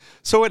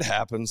 so it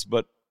happens.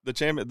 But the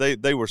champion,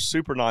 they were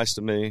super nice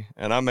to me,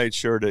 and I made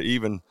sure to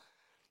even.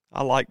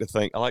 I like to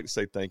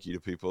say thank you to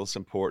people. It's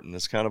important.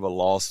 It's kind of a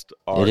lost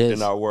art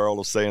in our world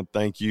of saying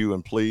thank you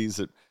and please.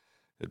 It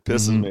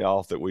pisses me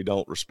off that we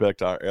don't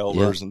respect our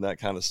elders and that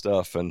kind of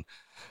stuff. And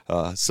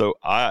so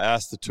I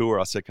asked the tour,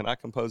 I said, can I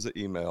compose an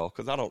email?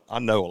 Because I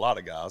know a lot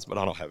of guys, but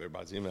I don't have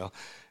everybody's email.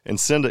 And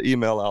send an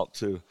email out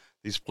to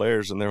these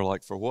players. And they were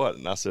like, for what?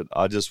 And I said,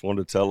 I just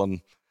wanted to tell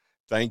them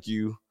thank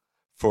you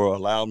for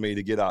allowing me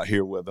to get out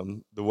here with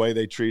them, the way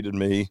they treated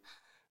me.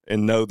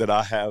 And know that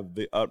I have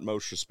the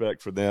utmost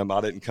respect for them.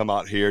 I didn't come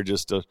out here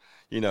just to,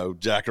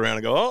 jack around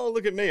and go, oh,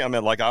 look at me. I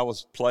mean, like I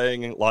was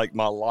playing like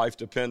my life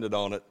depended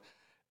on it.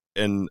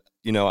 And,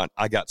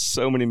 I got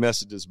so many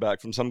messages back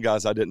from some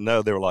guys I didn't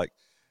know. They were like,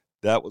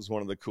 that was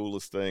one of the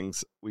coolest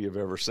things we have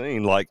ever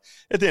seen. Like,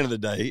 at the end of the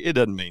day, it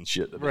doesn't mean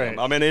shit to them. Right.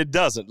 I mean, it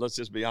doesn't. Let's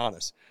just be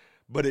honest.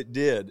 But it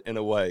did in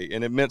a way.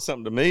 And it meant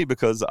something to me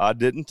because I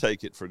didn't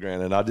take it for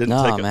granted. I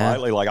didn't take it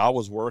lightly. Like, I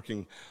was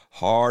working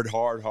hard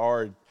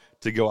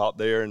to go out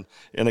there.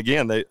 And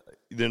again, the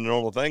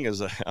normal thing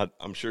is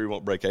I'm sure you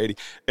won't break 80.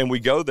 And we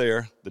go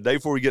there. The day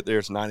before we get there,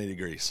 it's 90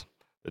 degrees.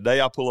 The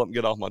day I pull up and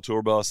get off my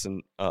tour bus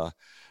in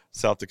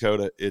South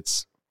Dakota,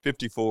 it's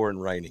 54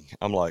 and raining.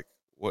 I'm like,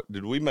 what?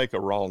 Did we make a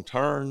wrong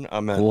turn?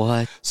 I mean,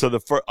 what? So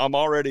I'm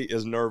already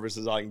as nervous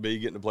as I can be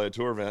getting to play a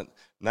tour event.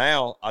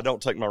 Now I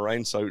don't take my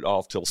rain suit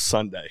off till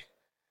Sunday.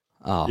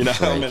 Oh,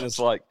 I mean, it's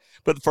like,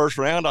 but the first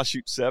round I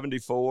shoot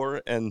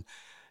 74 and –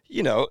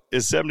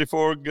 is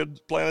 74 good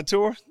playing a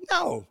tour?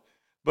 No.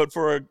 But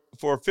for a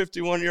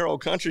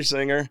 51-year-old country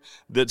singer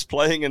that's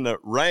playing in the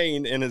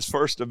rain in his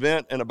first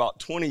event in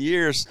about 20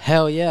 years,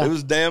 hell yeah, it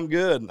was damn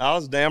good. I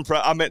was damn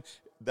proud. I mean,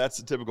 that's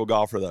a typical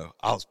golfer, though.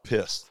 I was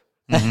pissed.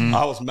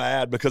 I was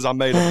mad because I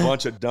made a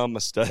bunch of dumb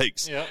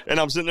mistakes. Yep. And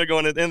I'm sitting there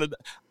going, at the end of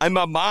in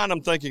my mind,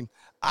 I'm thinking,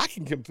 I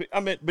can compete. I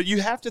mean, but you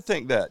have to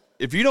think that.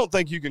 If you don't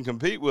think you can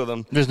compete with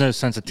them, there's no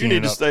sense of you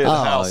need to stay at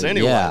the house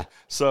anyway. Yeah.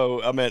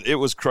 So, I mean, it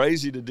was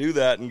crazy to do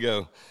that and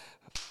go,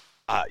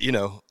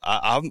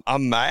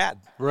 I'm mad.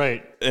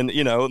 Right. And,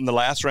 in the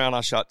last round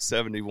I shot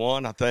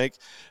 71, I think.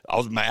 I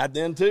was mad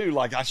then, too.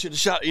 Like, I should have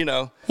shot,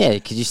 Yeah,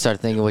 because you start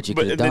thinking what you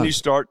could have done. But then you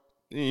start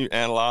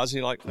analyzing.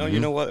 You're like, no, you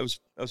know what? It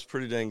was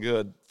pretty dang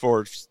good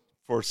for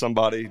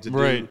somebody to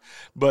do.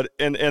 But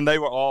and they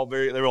were all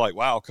they were like,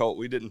 wow, Colt,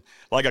 we didn't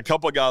 – like a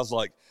couple of guys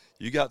like,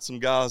 you got some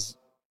guys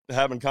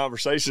having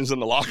conversations in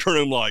the locker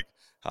room like,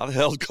 how the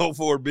hell did Colt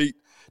Ford beat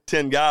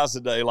 10 guys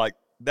today? Like,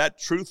 that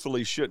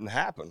truthfully shouldn't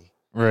happen.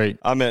 Right.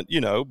 I meant,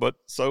 but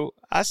so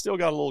I still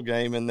got a little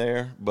game in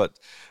there, but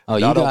I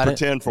don't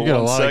pretend for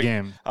 1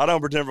 second. I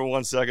don't pretend for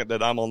 1 second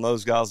that I'm on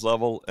those guys'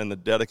 level and the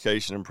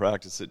dedication and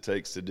practice it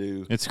takes to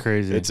do. It's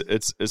crazy.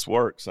 It's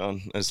work,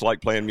 son. It's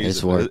like playing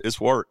music.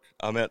 It's work.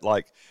 I meant,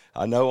 like,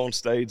 I know on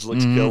stage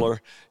looks killer.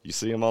 You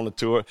see him on the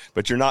tour,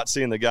 but you're not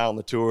seeing the guy on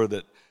the tour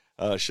that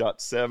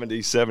shot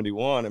 70,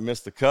 71 and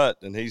missed the cut,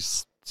 and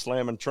he's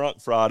slamming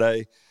trunk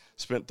Friday,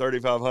 spent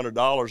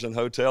 $3,500 in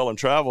hotel and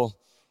travel,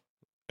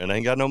 and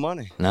ain't got no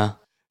money. No.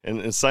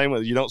 And same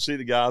with, you don't see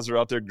the guys that are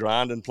out there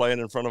grinding, playing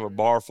in front of a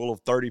bar full of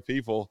 30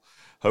 people,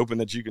 hoping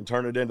that you can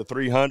turn it into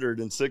 300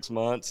 in 6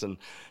 months and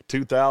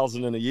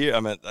 2,000 in a year.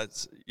 I mean,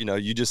 that's,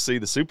 you just see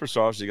the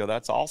superstars, you go,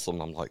 that's awesome.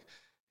 I'm like,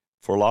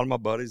 for a lot of my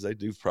buddies, they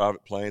do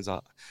private planes.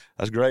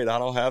 That's great. I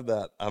don't have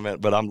that. I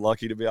mean, but I'm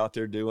lucky to be out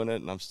there doing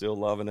it, and I'm still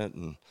loving it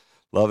and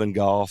loving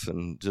golf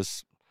and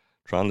just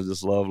trying to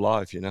just love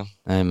life,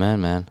 Amen,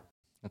 man.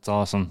 That's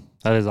awesome.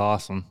 That is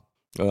awesome.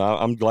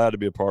 I'm glad to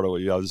be a part of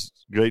it. It was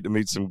great to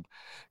meet some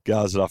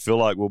guys that I feel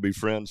like will be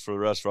friends for the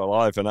rest of our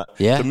life. And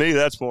to me,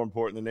 that's more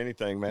important than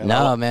anything, man.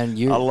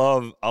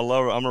 Man.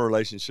 I'm a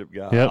relationship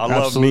guy. Yep, I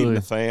love absolutely. meeting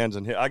the fans.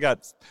 And I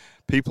got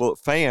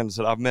fans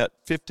that I've met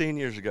 15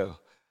 years ago.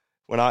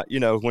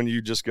 When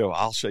you just go,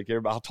 I'll shake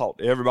everybody, I'll talk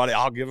to everybody,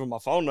 I'll give them my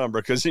phone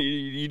number because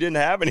you didn't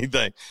have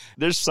anything.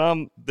 There's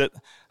some that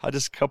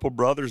a couple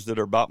brothers that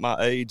are about my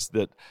age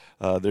that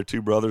they're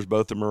two brothers,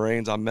 both are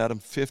Marines. I met them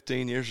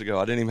 15 years ago.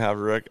 I didn't even have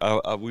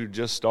we were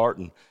just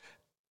starting,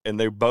 and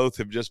they both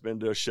have just been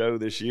to a show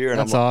this year. And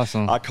That's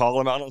awesome. I call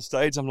them out on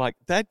stage. I'm like,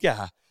 that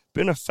guy,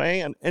 been a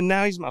fan, and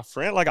now he's my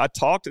friend. Like, I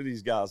talk to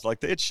these guys.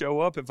 Like, they'd show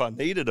up if I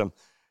needed them.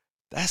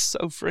 That's so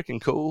freaking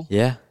cool.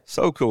 Yeah.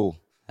 So cool.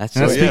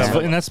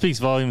 And that speaks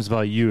volumes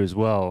about you as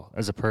well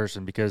as a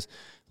person, because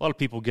a lot of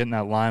people get in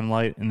that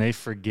limelight and they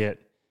forget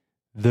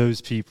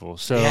those people.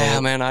 So yeah,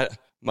 man,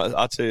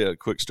 I'll tell you a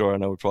quick story. I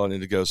know we probably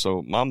need to go.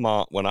 So my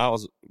mom, when I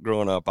was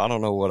growing up, I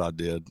don't know what I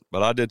did,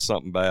 but I did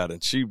something bad,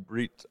 and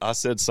I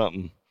said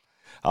something.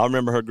 I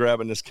remember her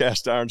grabbing this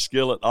cast iron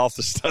skillet off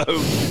the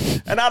stove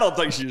And I don't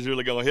think she was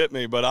really going to hit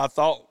me, but I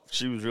thought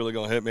she was really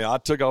going to hit me. I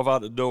took off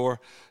out the door,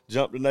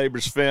 jumped the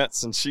neighbor's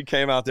fence, and she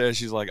came out there.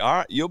 She's like, all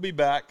right, you'll be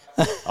back.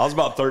 I was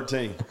about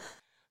 13.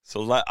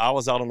 So I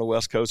was out on the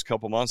West Coast a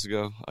couple months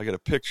ago. I get a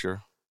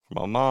picture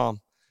from my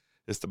mom.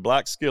 It's the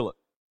black skillet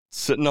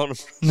sitting on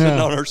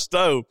her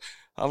stove.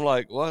 I'm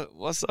like,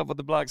 what's up with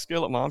the black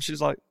skillet, Mom?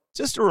 She's like,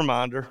 just a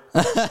reminder.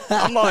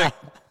 I'm like,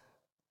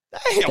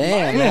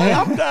 damn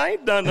man, I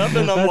ain't done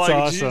nothing. I'm like,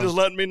 awesome. She's just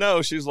letting me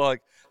know. She's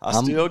like, I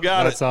still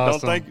got it.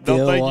 Awesome.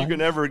 Don't think you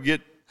can ever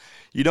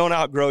you don't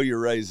outgrow your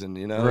raising,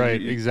 you know?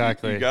 Right,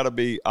 exactly. You got to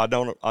be, I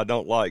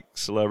don't like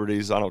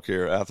celebrities. I don't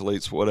care,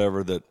 athletes,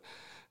 whatever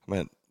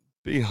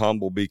be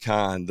humble, be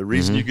kind. The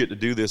reason you get to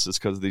do this is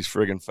because of these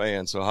friggin'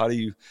 fans. So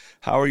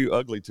how are you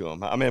ugly to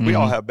them? I mean, we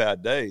all have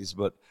bad days,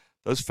 but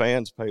those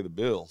fans pay the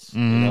bills,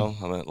 you know?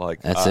 I mean, like,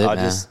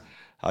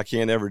 I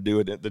can't ever do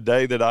it. The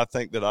day that I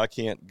think that I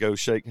can't go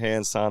shake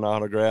hands, sign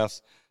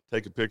autographs,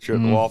 take a picture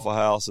at the Waffle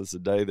House, is the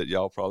day that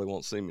y'all probably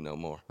won't see me no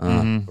more.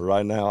 But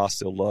right now, I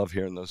still love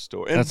hearing those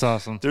stories. And that's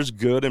awesome. There's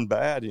good and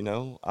bad, you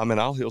know? I mean,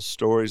 I'll hear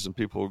stories and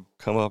people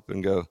come up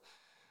and go,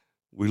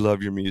 we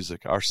love your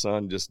music. Our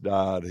son just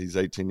died. He's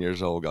 18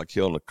 years old, got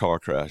killed in a car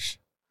crash.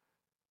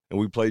 And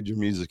we played your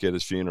music at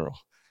his funeral.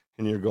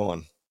 And you're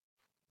going,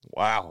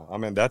 wow. I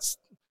mean, that's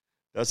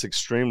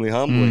extremely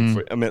humbling.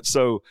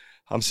 So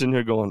I'm sitting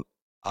here going,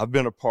 I've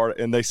been a part of,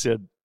 and they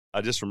said,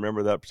 I just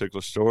remember that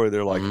particular story.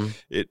 They're like,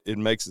 it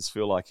makes us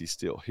feel like he's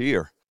still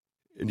here.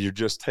 And you're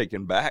just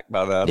taken back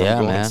by that. Yeah, I'm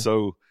going, man.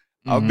 So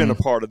I've been a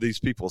part of these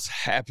people's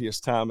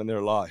happiest time in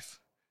their life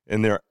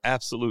and their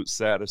absolute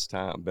saddest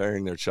time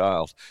burying their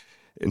child.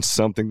 And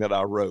something that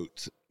I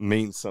wrote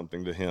means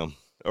something to him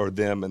or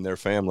them and their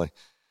family.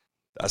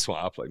 That's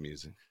why I play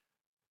music.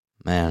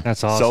 Man,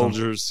 that's awesome.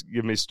 Soldiers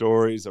give me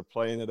stories. They're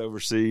playing it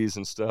overseas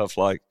and stuff.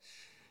 Like,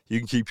 you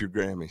can keep your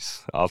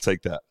Grammys. I'll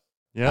take that.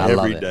 Yeah,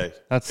 every day.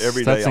 That's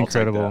I'll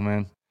incredible, that.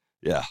 Man.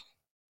 Yeah,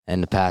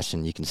 and the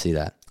passion, you can see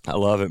that. I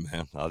love it,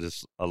 man.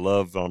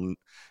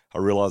 I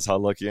realize how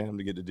lucky I am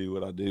to get to do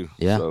what I do.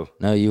 Yeah, so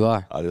no, you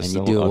are, and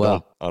you do it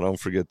well. I don't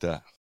forget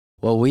that.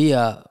 Well,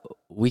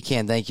 we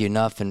can't thank you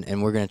enough,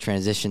 and we're going to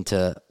transition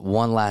to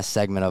one last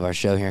segment of our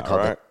show here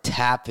called the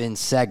Tap In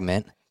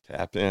segment.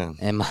 Tap in.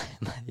 And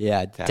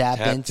Tap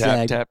in.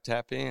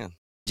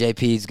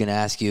 JP's going to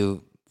ask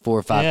you 4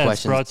 or 5 questions.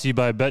 It's brought to you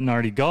by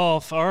Bettinardi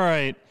Golf. All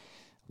right.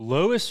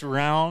 Lowest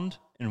round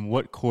in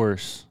what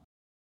course?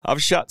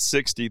 I've shot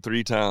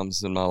 63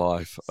 times in my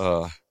life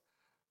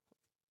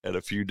at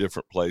a few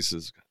different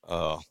places.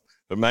 But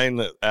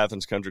mainly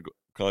Athens Country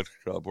Club,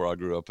 where I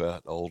grew up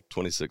at, old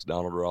 26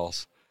 Donald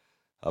Ross.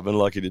 I've been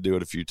lucky to do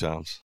it a few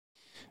times.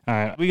 All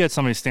right. We got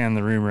somebody standing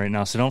in the room right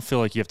now, so don't feel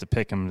like you have to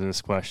pick them to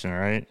this question, all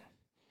right?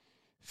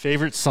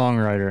 Favorite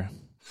songwriter?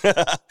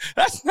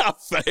 That's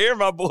not fair.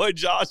 My boy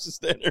Josh is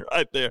standing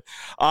right there.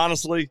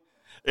 Honestly,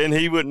 and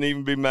he wouldn't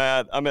even be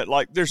mad. I mean,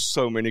 like, there's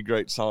so many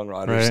great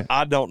songwriters. Right.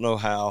 I don't know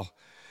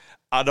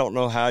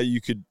how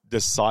you could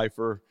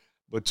decipher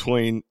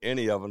between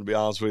any of them, to be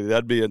honest with you.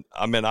 That'd be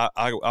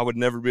I would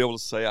never be able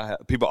to say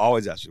people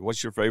always ask me,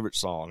 what's your favorite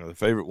song or the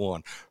favorite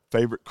one,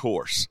 favorite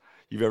course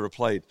you've ever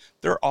played?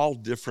 They're all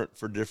different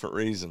for different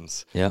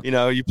reasons. Yeah. You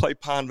know, you play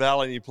Pine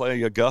Valley and you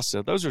play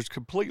Augusta. Those are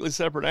completely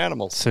separate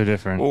animals. So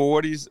different.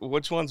 Well,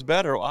 which one's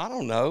better? Well, I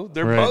don't know.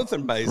 They're both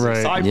amazing.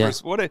 Right.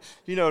 Cypress,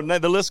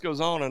 the list goes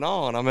on and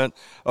on. I mean,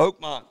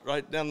 Oakmont,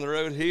 right down the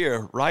road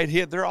here, right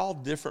here. They're all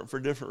different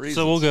for different reasons.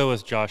 So we'll go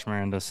with Josh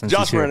Miranda.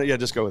 Yeah,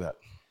 just go with that.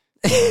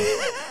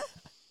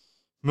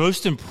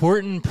 Most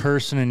important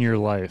person in your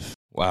life?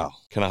 Wow.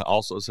 Can I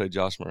also say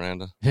Josh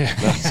Miranda?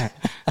 Yeah.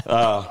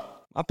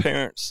 My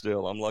parents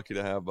still. I'm lucky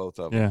to have both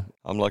of them. Yeah.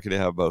 I'm lucky to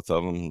have both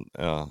of them.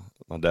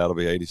 My dad will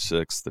be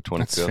 86, the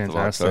 25th of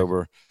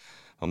October.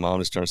 My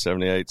mom just turned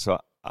 78. So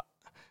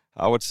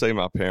I would say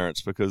my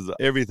parents, because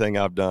everything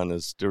I've done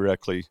is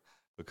directly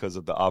because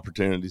of the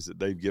opportunities that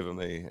they've given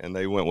me, and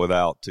they went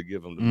without to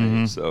give them to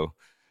me. So,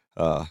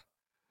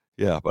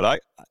 but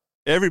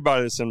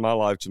everybody that's in my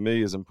life to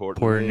me is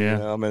important to me. Yeah. You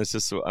know? I mean, it's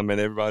just,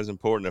 everybody's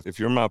important. If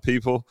you're my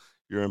people,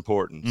 you're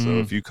important. So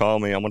if you call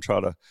me, I'm going to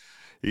try to,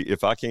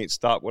 if I can't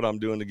stop what I'm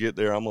doing to get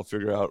there, I'm going to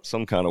figure out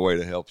some kind of way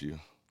to help you.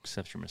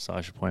 Except your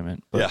massage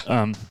appointment.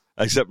 But,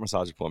 except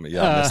massage appointment.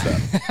 Yeah, I missed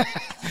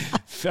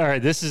that. All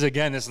right, this is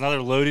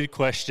another loaded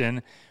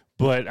question,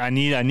 but I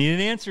need an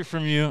answer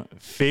from you.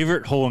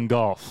 Favorite hole in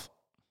golf?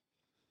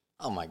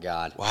 Oh my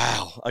God!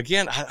 Wow.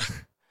 Again,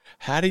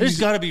 how do you? There's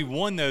got to be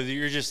one though that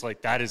you're just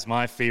like, that is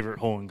my favorite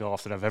hole in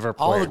golf that I've ever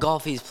played. All the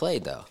golf he's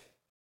played though.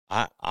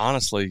 I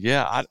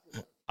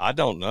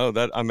don't know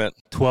that. I meant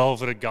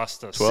 12 at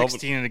Augusta,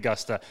 16 at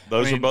Augusta.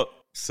 Those are about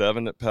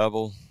 7 at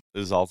Pebble.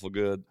 Is awful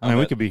good. I mean,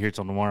 we could be here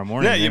till tomorrow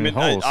morning. Yeah,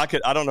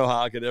 I don't know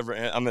how I could ever.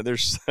 I mean,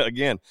 there's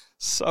again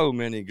so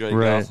many great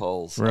golf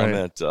holes. Right. I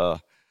meant,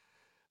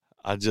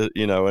 I just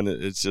and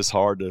it's just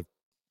hard to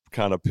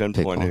kind of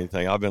pinpoint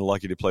anything. I've been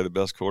lucky to play the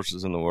best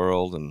courses in the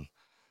world, and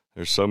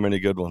there's so many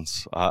good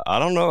ones. I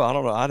don't know.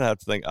 I'd have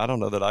to think. I don't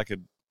know that I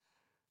could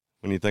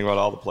when you think about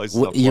all the places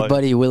I've Your played.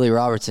 buddy Willie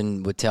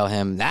Robertson would tell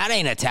him, that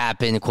ain't a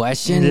tap-in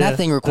question. Yeah, that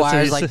thing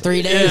requires like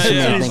 3 days for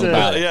me to think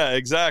about it. Yeah,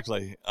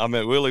 exactly. I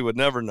mean, Willie would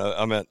never know.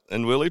 I mean,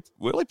 and Willie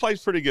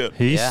plays pretty good.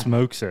 He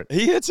smokes it.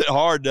 He hits it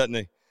hard, doesn't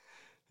he?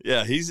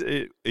 Yeah, he's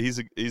a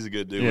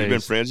good dude. Yeah, We've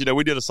been friends. You know,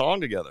 we did a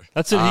song together.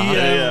 That's what he we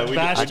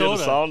did a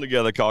song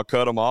together called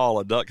 "Cut 'Em All,"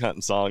 a duck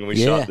hunting song, and we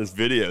shot this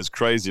video. It's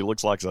crazy. It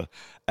looks like an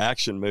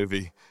action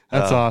movie.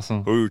 That's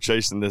awesome. We were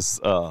chasing this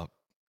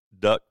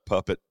duck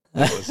puppet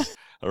that was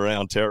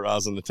around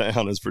terrorizing the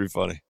town. It's pretty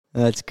funny.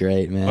 That's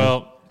great, man.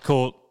 Well,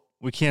 Colt,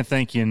 we can't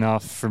thank you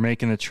enough for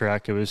making the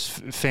trek. It was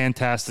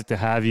fantastic to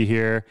have you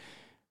here.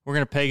 We're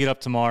gonna peg it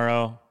up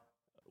tomorrow.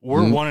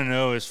 We're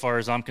 1-0 as far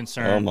as I'm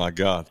concerned. Oh my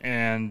God!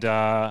 And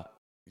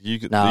you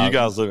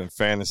guys live in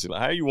fantasy.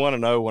 How you want to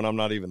know when I'm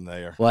not even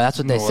there? Well, that's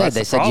what they said.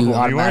 They said you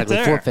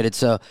automatically forfeited.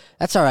 So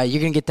that's all right.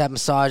 You're going to get that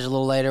massage a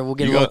little later. We'll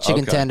get a little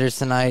chicken tenders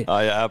tonight.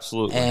 Yeah,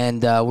 absolutely.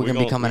 And we're going to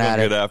be coming at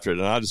it. Get after it.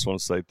 And I just want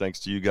to say thanks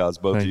to you guys,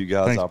 both of you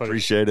guys. Thanks, I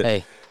appreciate it.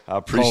 Hey, I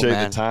appreciate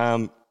the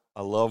time.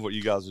 I love what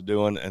you guys are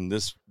doing and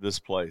this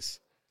place.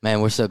 Man,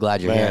 we're so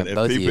glad you're here,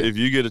 both of you. If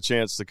you get a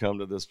chance to come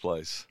to this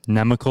place,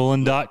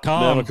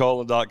 Nemacolin.com,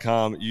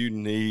 you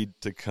need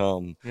to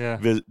come. Yeah.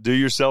 Do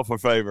yourself a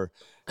favor.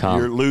 Come.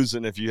 You're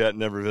losing if you had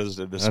never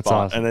visited this spot.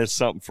 Awesome. And it's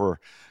something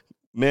for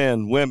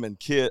men, women,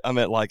 kids. I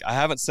mean, like,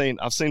 I've seen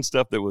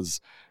stuff that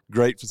was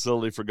great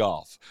facility for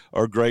golf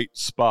or great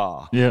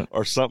spa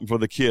or something for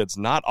the kids.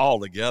 Not all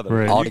together.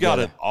 Right. You got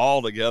it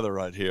all together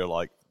right here.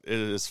 Like, it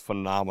is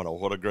phenomenal.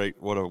 What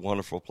a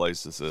wonderful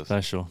place this is.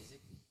 Special.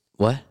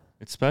 What?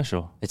 It's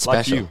special. It's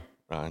Like special. you,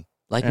 Ryan.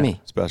 Like me.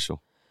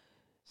 Special.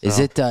 Is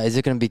it going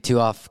to be too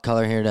off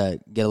color here to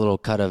get a little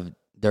cut of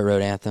Dirt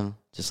Road Anthem,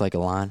 just like a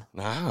line?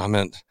 Nah, I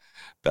meant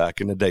back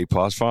in the day,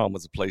 Posh Farm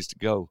was a place to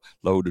go.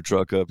 Load the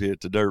truck up,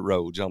 hit the dirt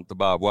road, jump the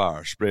barbed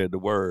wire, spread the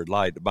word,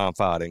 light the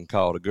bonfire, and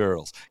call the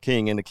girls.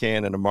 King in the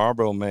can and a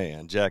Marlboro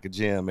man, Jack and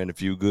Jim and a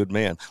few good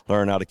men.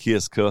 Learn how to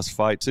kiss, cuss,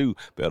 fight too.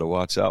 Better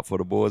watch out for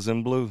the boys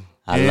in blue.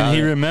 And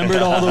he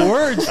remembered all the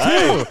words,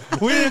 too.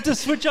 We didn't have to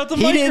switch out the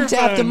microphone. He didn't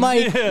tap the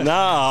mic. Yeah.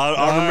 Nah,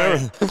 I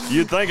remember.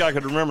 You'd think I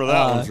could remember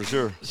that one for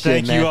sure.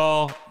 Thank man. you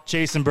all.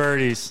 Chasing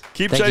birdies.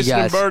 Keep Thank chasing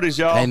them birdies,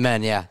 y'all.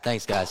 Amen. Yeah.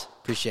 Thanks, guys.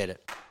 Appreciate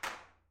it.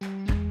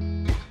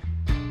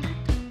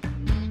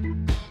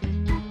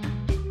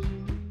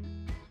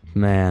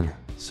 Man,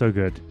 So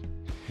good.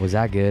 was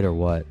that good or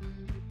what?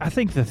 I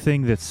think the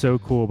thing that's so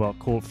cool about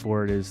Colt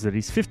Ford is that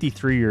he's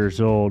 53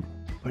 years old,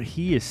 but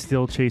he is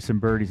still chasing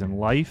birdies in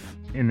life,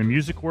 in the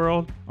music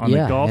world, on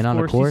the golf and on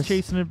the course.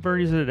 He's chasing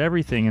birdies at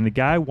everything, and the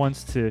guy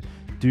wants to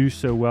do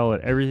so well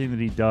at everything that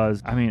he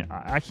does. I mean,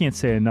 I can't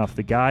say enough.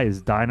 The guy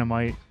is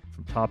dynamite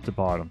from top to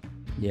bottom.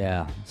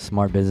 Yeah,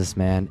 smart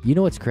businessman. You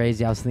know what's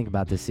crazy? I was thinking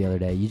about this the other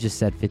day. You just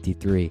said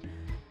 53.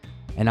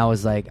 And I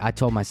was like, I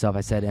told myself,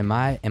 I said, am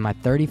I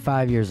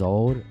 35 years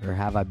old, or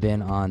have I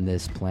been on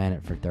this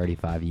planet for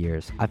 35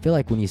 years? I feel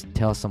like when you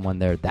tell someone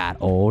they're that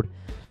old,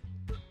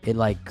 it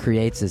like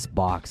creates this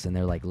box and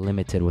they're like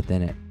limited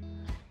within it.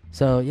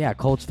 So yeah,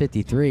 Colt's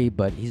 53,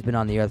 but he's been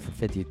on the earth for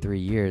 53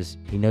 years.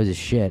 He knows his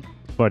shit.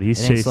 But he's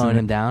It ain't chasing slowing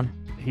him down.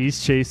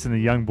 He's chasing the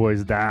young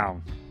boys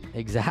down.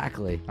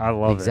 Exactly. I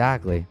love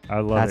exactly.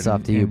 I love Hats it.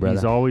 off to you, And brother.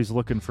 He's always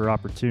looking for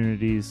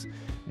opportunities,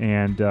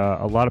 and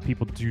a lot of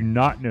people do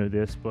not know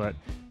this, but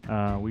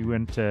we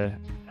went to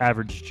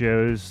Average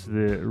Joe's,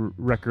 the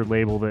record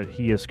label that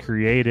he has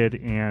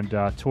created, and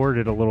toured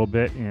it a little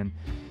bit. And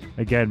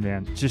again,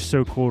 man, just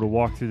so cool to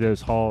walk through those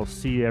halls,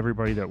 see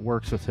everybody that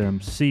works with him,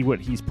 see what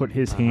he's put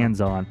his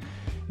hands on.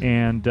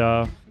 And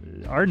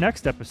our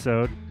next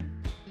episode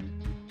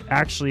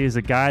actually is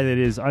a guy that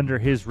is under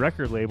his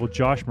record label,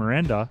 Josh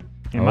Miranda.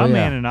 And my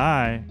man and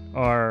I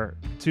are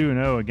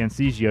 2-0 against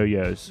these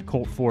yo-yos,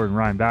 Colt Ford and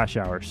Ryan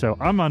Bashauer. So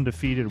I'm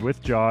undefeated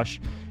with Josh,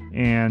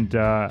 and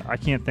I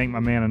can't thank my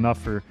man enough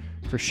for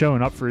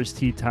showing up for his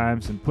tee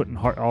times and putting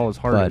all his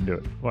heart into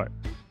it. What?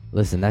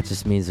 Listen, that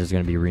just means there's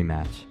going to be a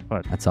rematch.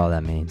 What? That's all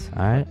that means.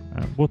 All right?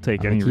 We'll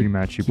take any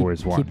rematch you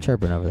boys want. Keep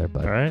chirping over there,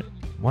 bud. All right?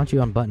 Why don't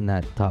you unbutton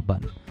that top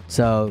button?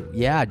 So,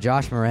 yeah,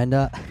 Josh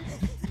Miranda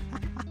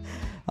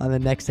on the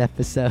next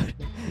episode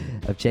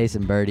of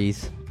Chasing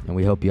Birdies. And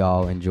we hope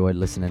y'all enjoyed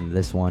listening to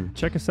this one.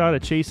 Check us out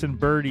at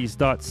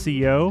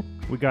chasingbirdies.co.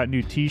 We got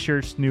new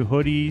t-shirts, new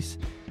hoodies.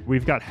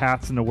 We've got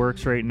hats in the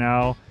works right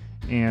now.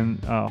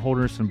 And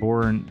Holderness and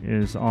Bourne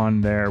is on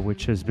there,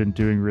 which has been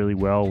doing really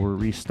well. We're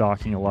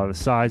restocking a lot of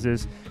the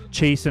sizes.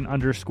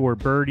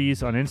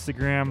 Chasin_birdies on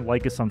Instagram.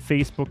 Like us on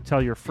Facebook.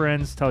 Tell your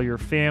friends. Tell your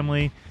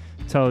family.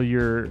 Tell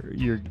your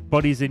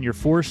buddies in your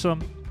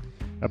foursome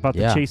about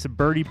the Chasing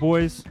Birdie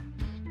boys.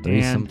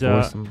 Threesome,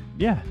 foursome.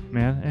 Yeah,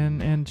 man,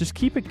 and just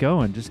keep it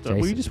going. Just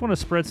we just want to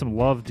spread some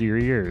love to your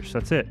ears.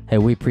 That's it. Hey,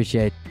 we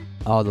appreciate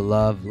all the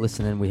love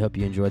listening. We hope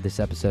you enjoyed this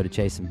episode of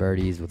Chasing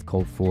Birdies with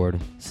Colt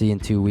Ford. See you in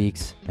 2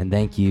 weeks, and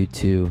thank you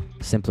to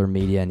Simpler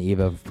Media and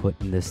Eva for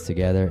putting this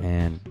together,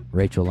 and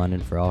Rachel London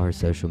for all her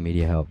social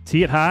media help.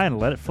 Tee it high and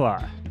let it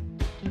fly.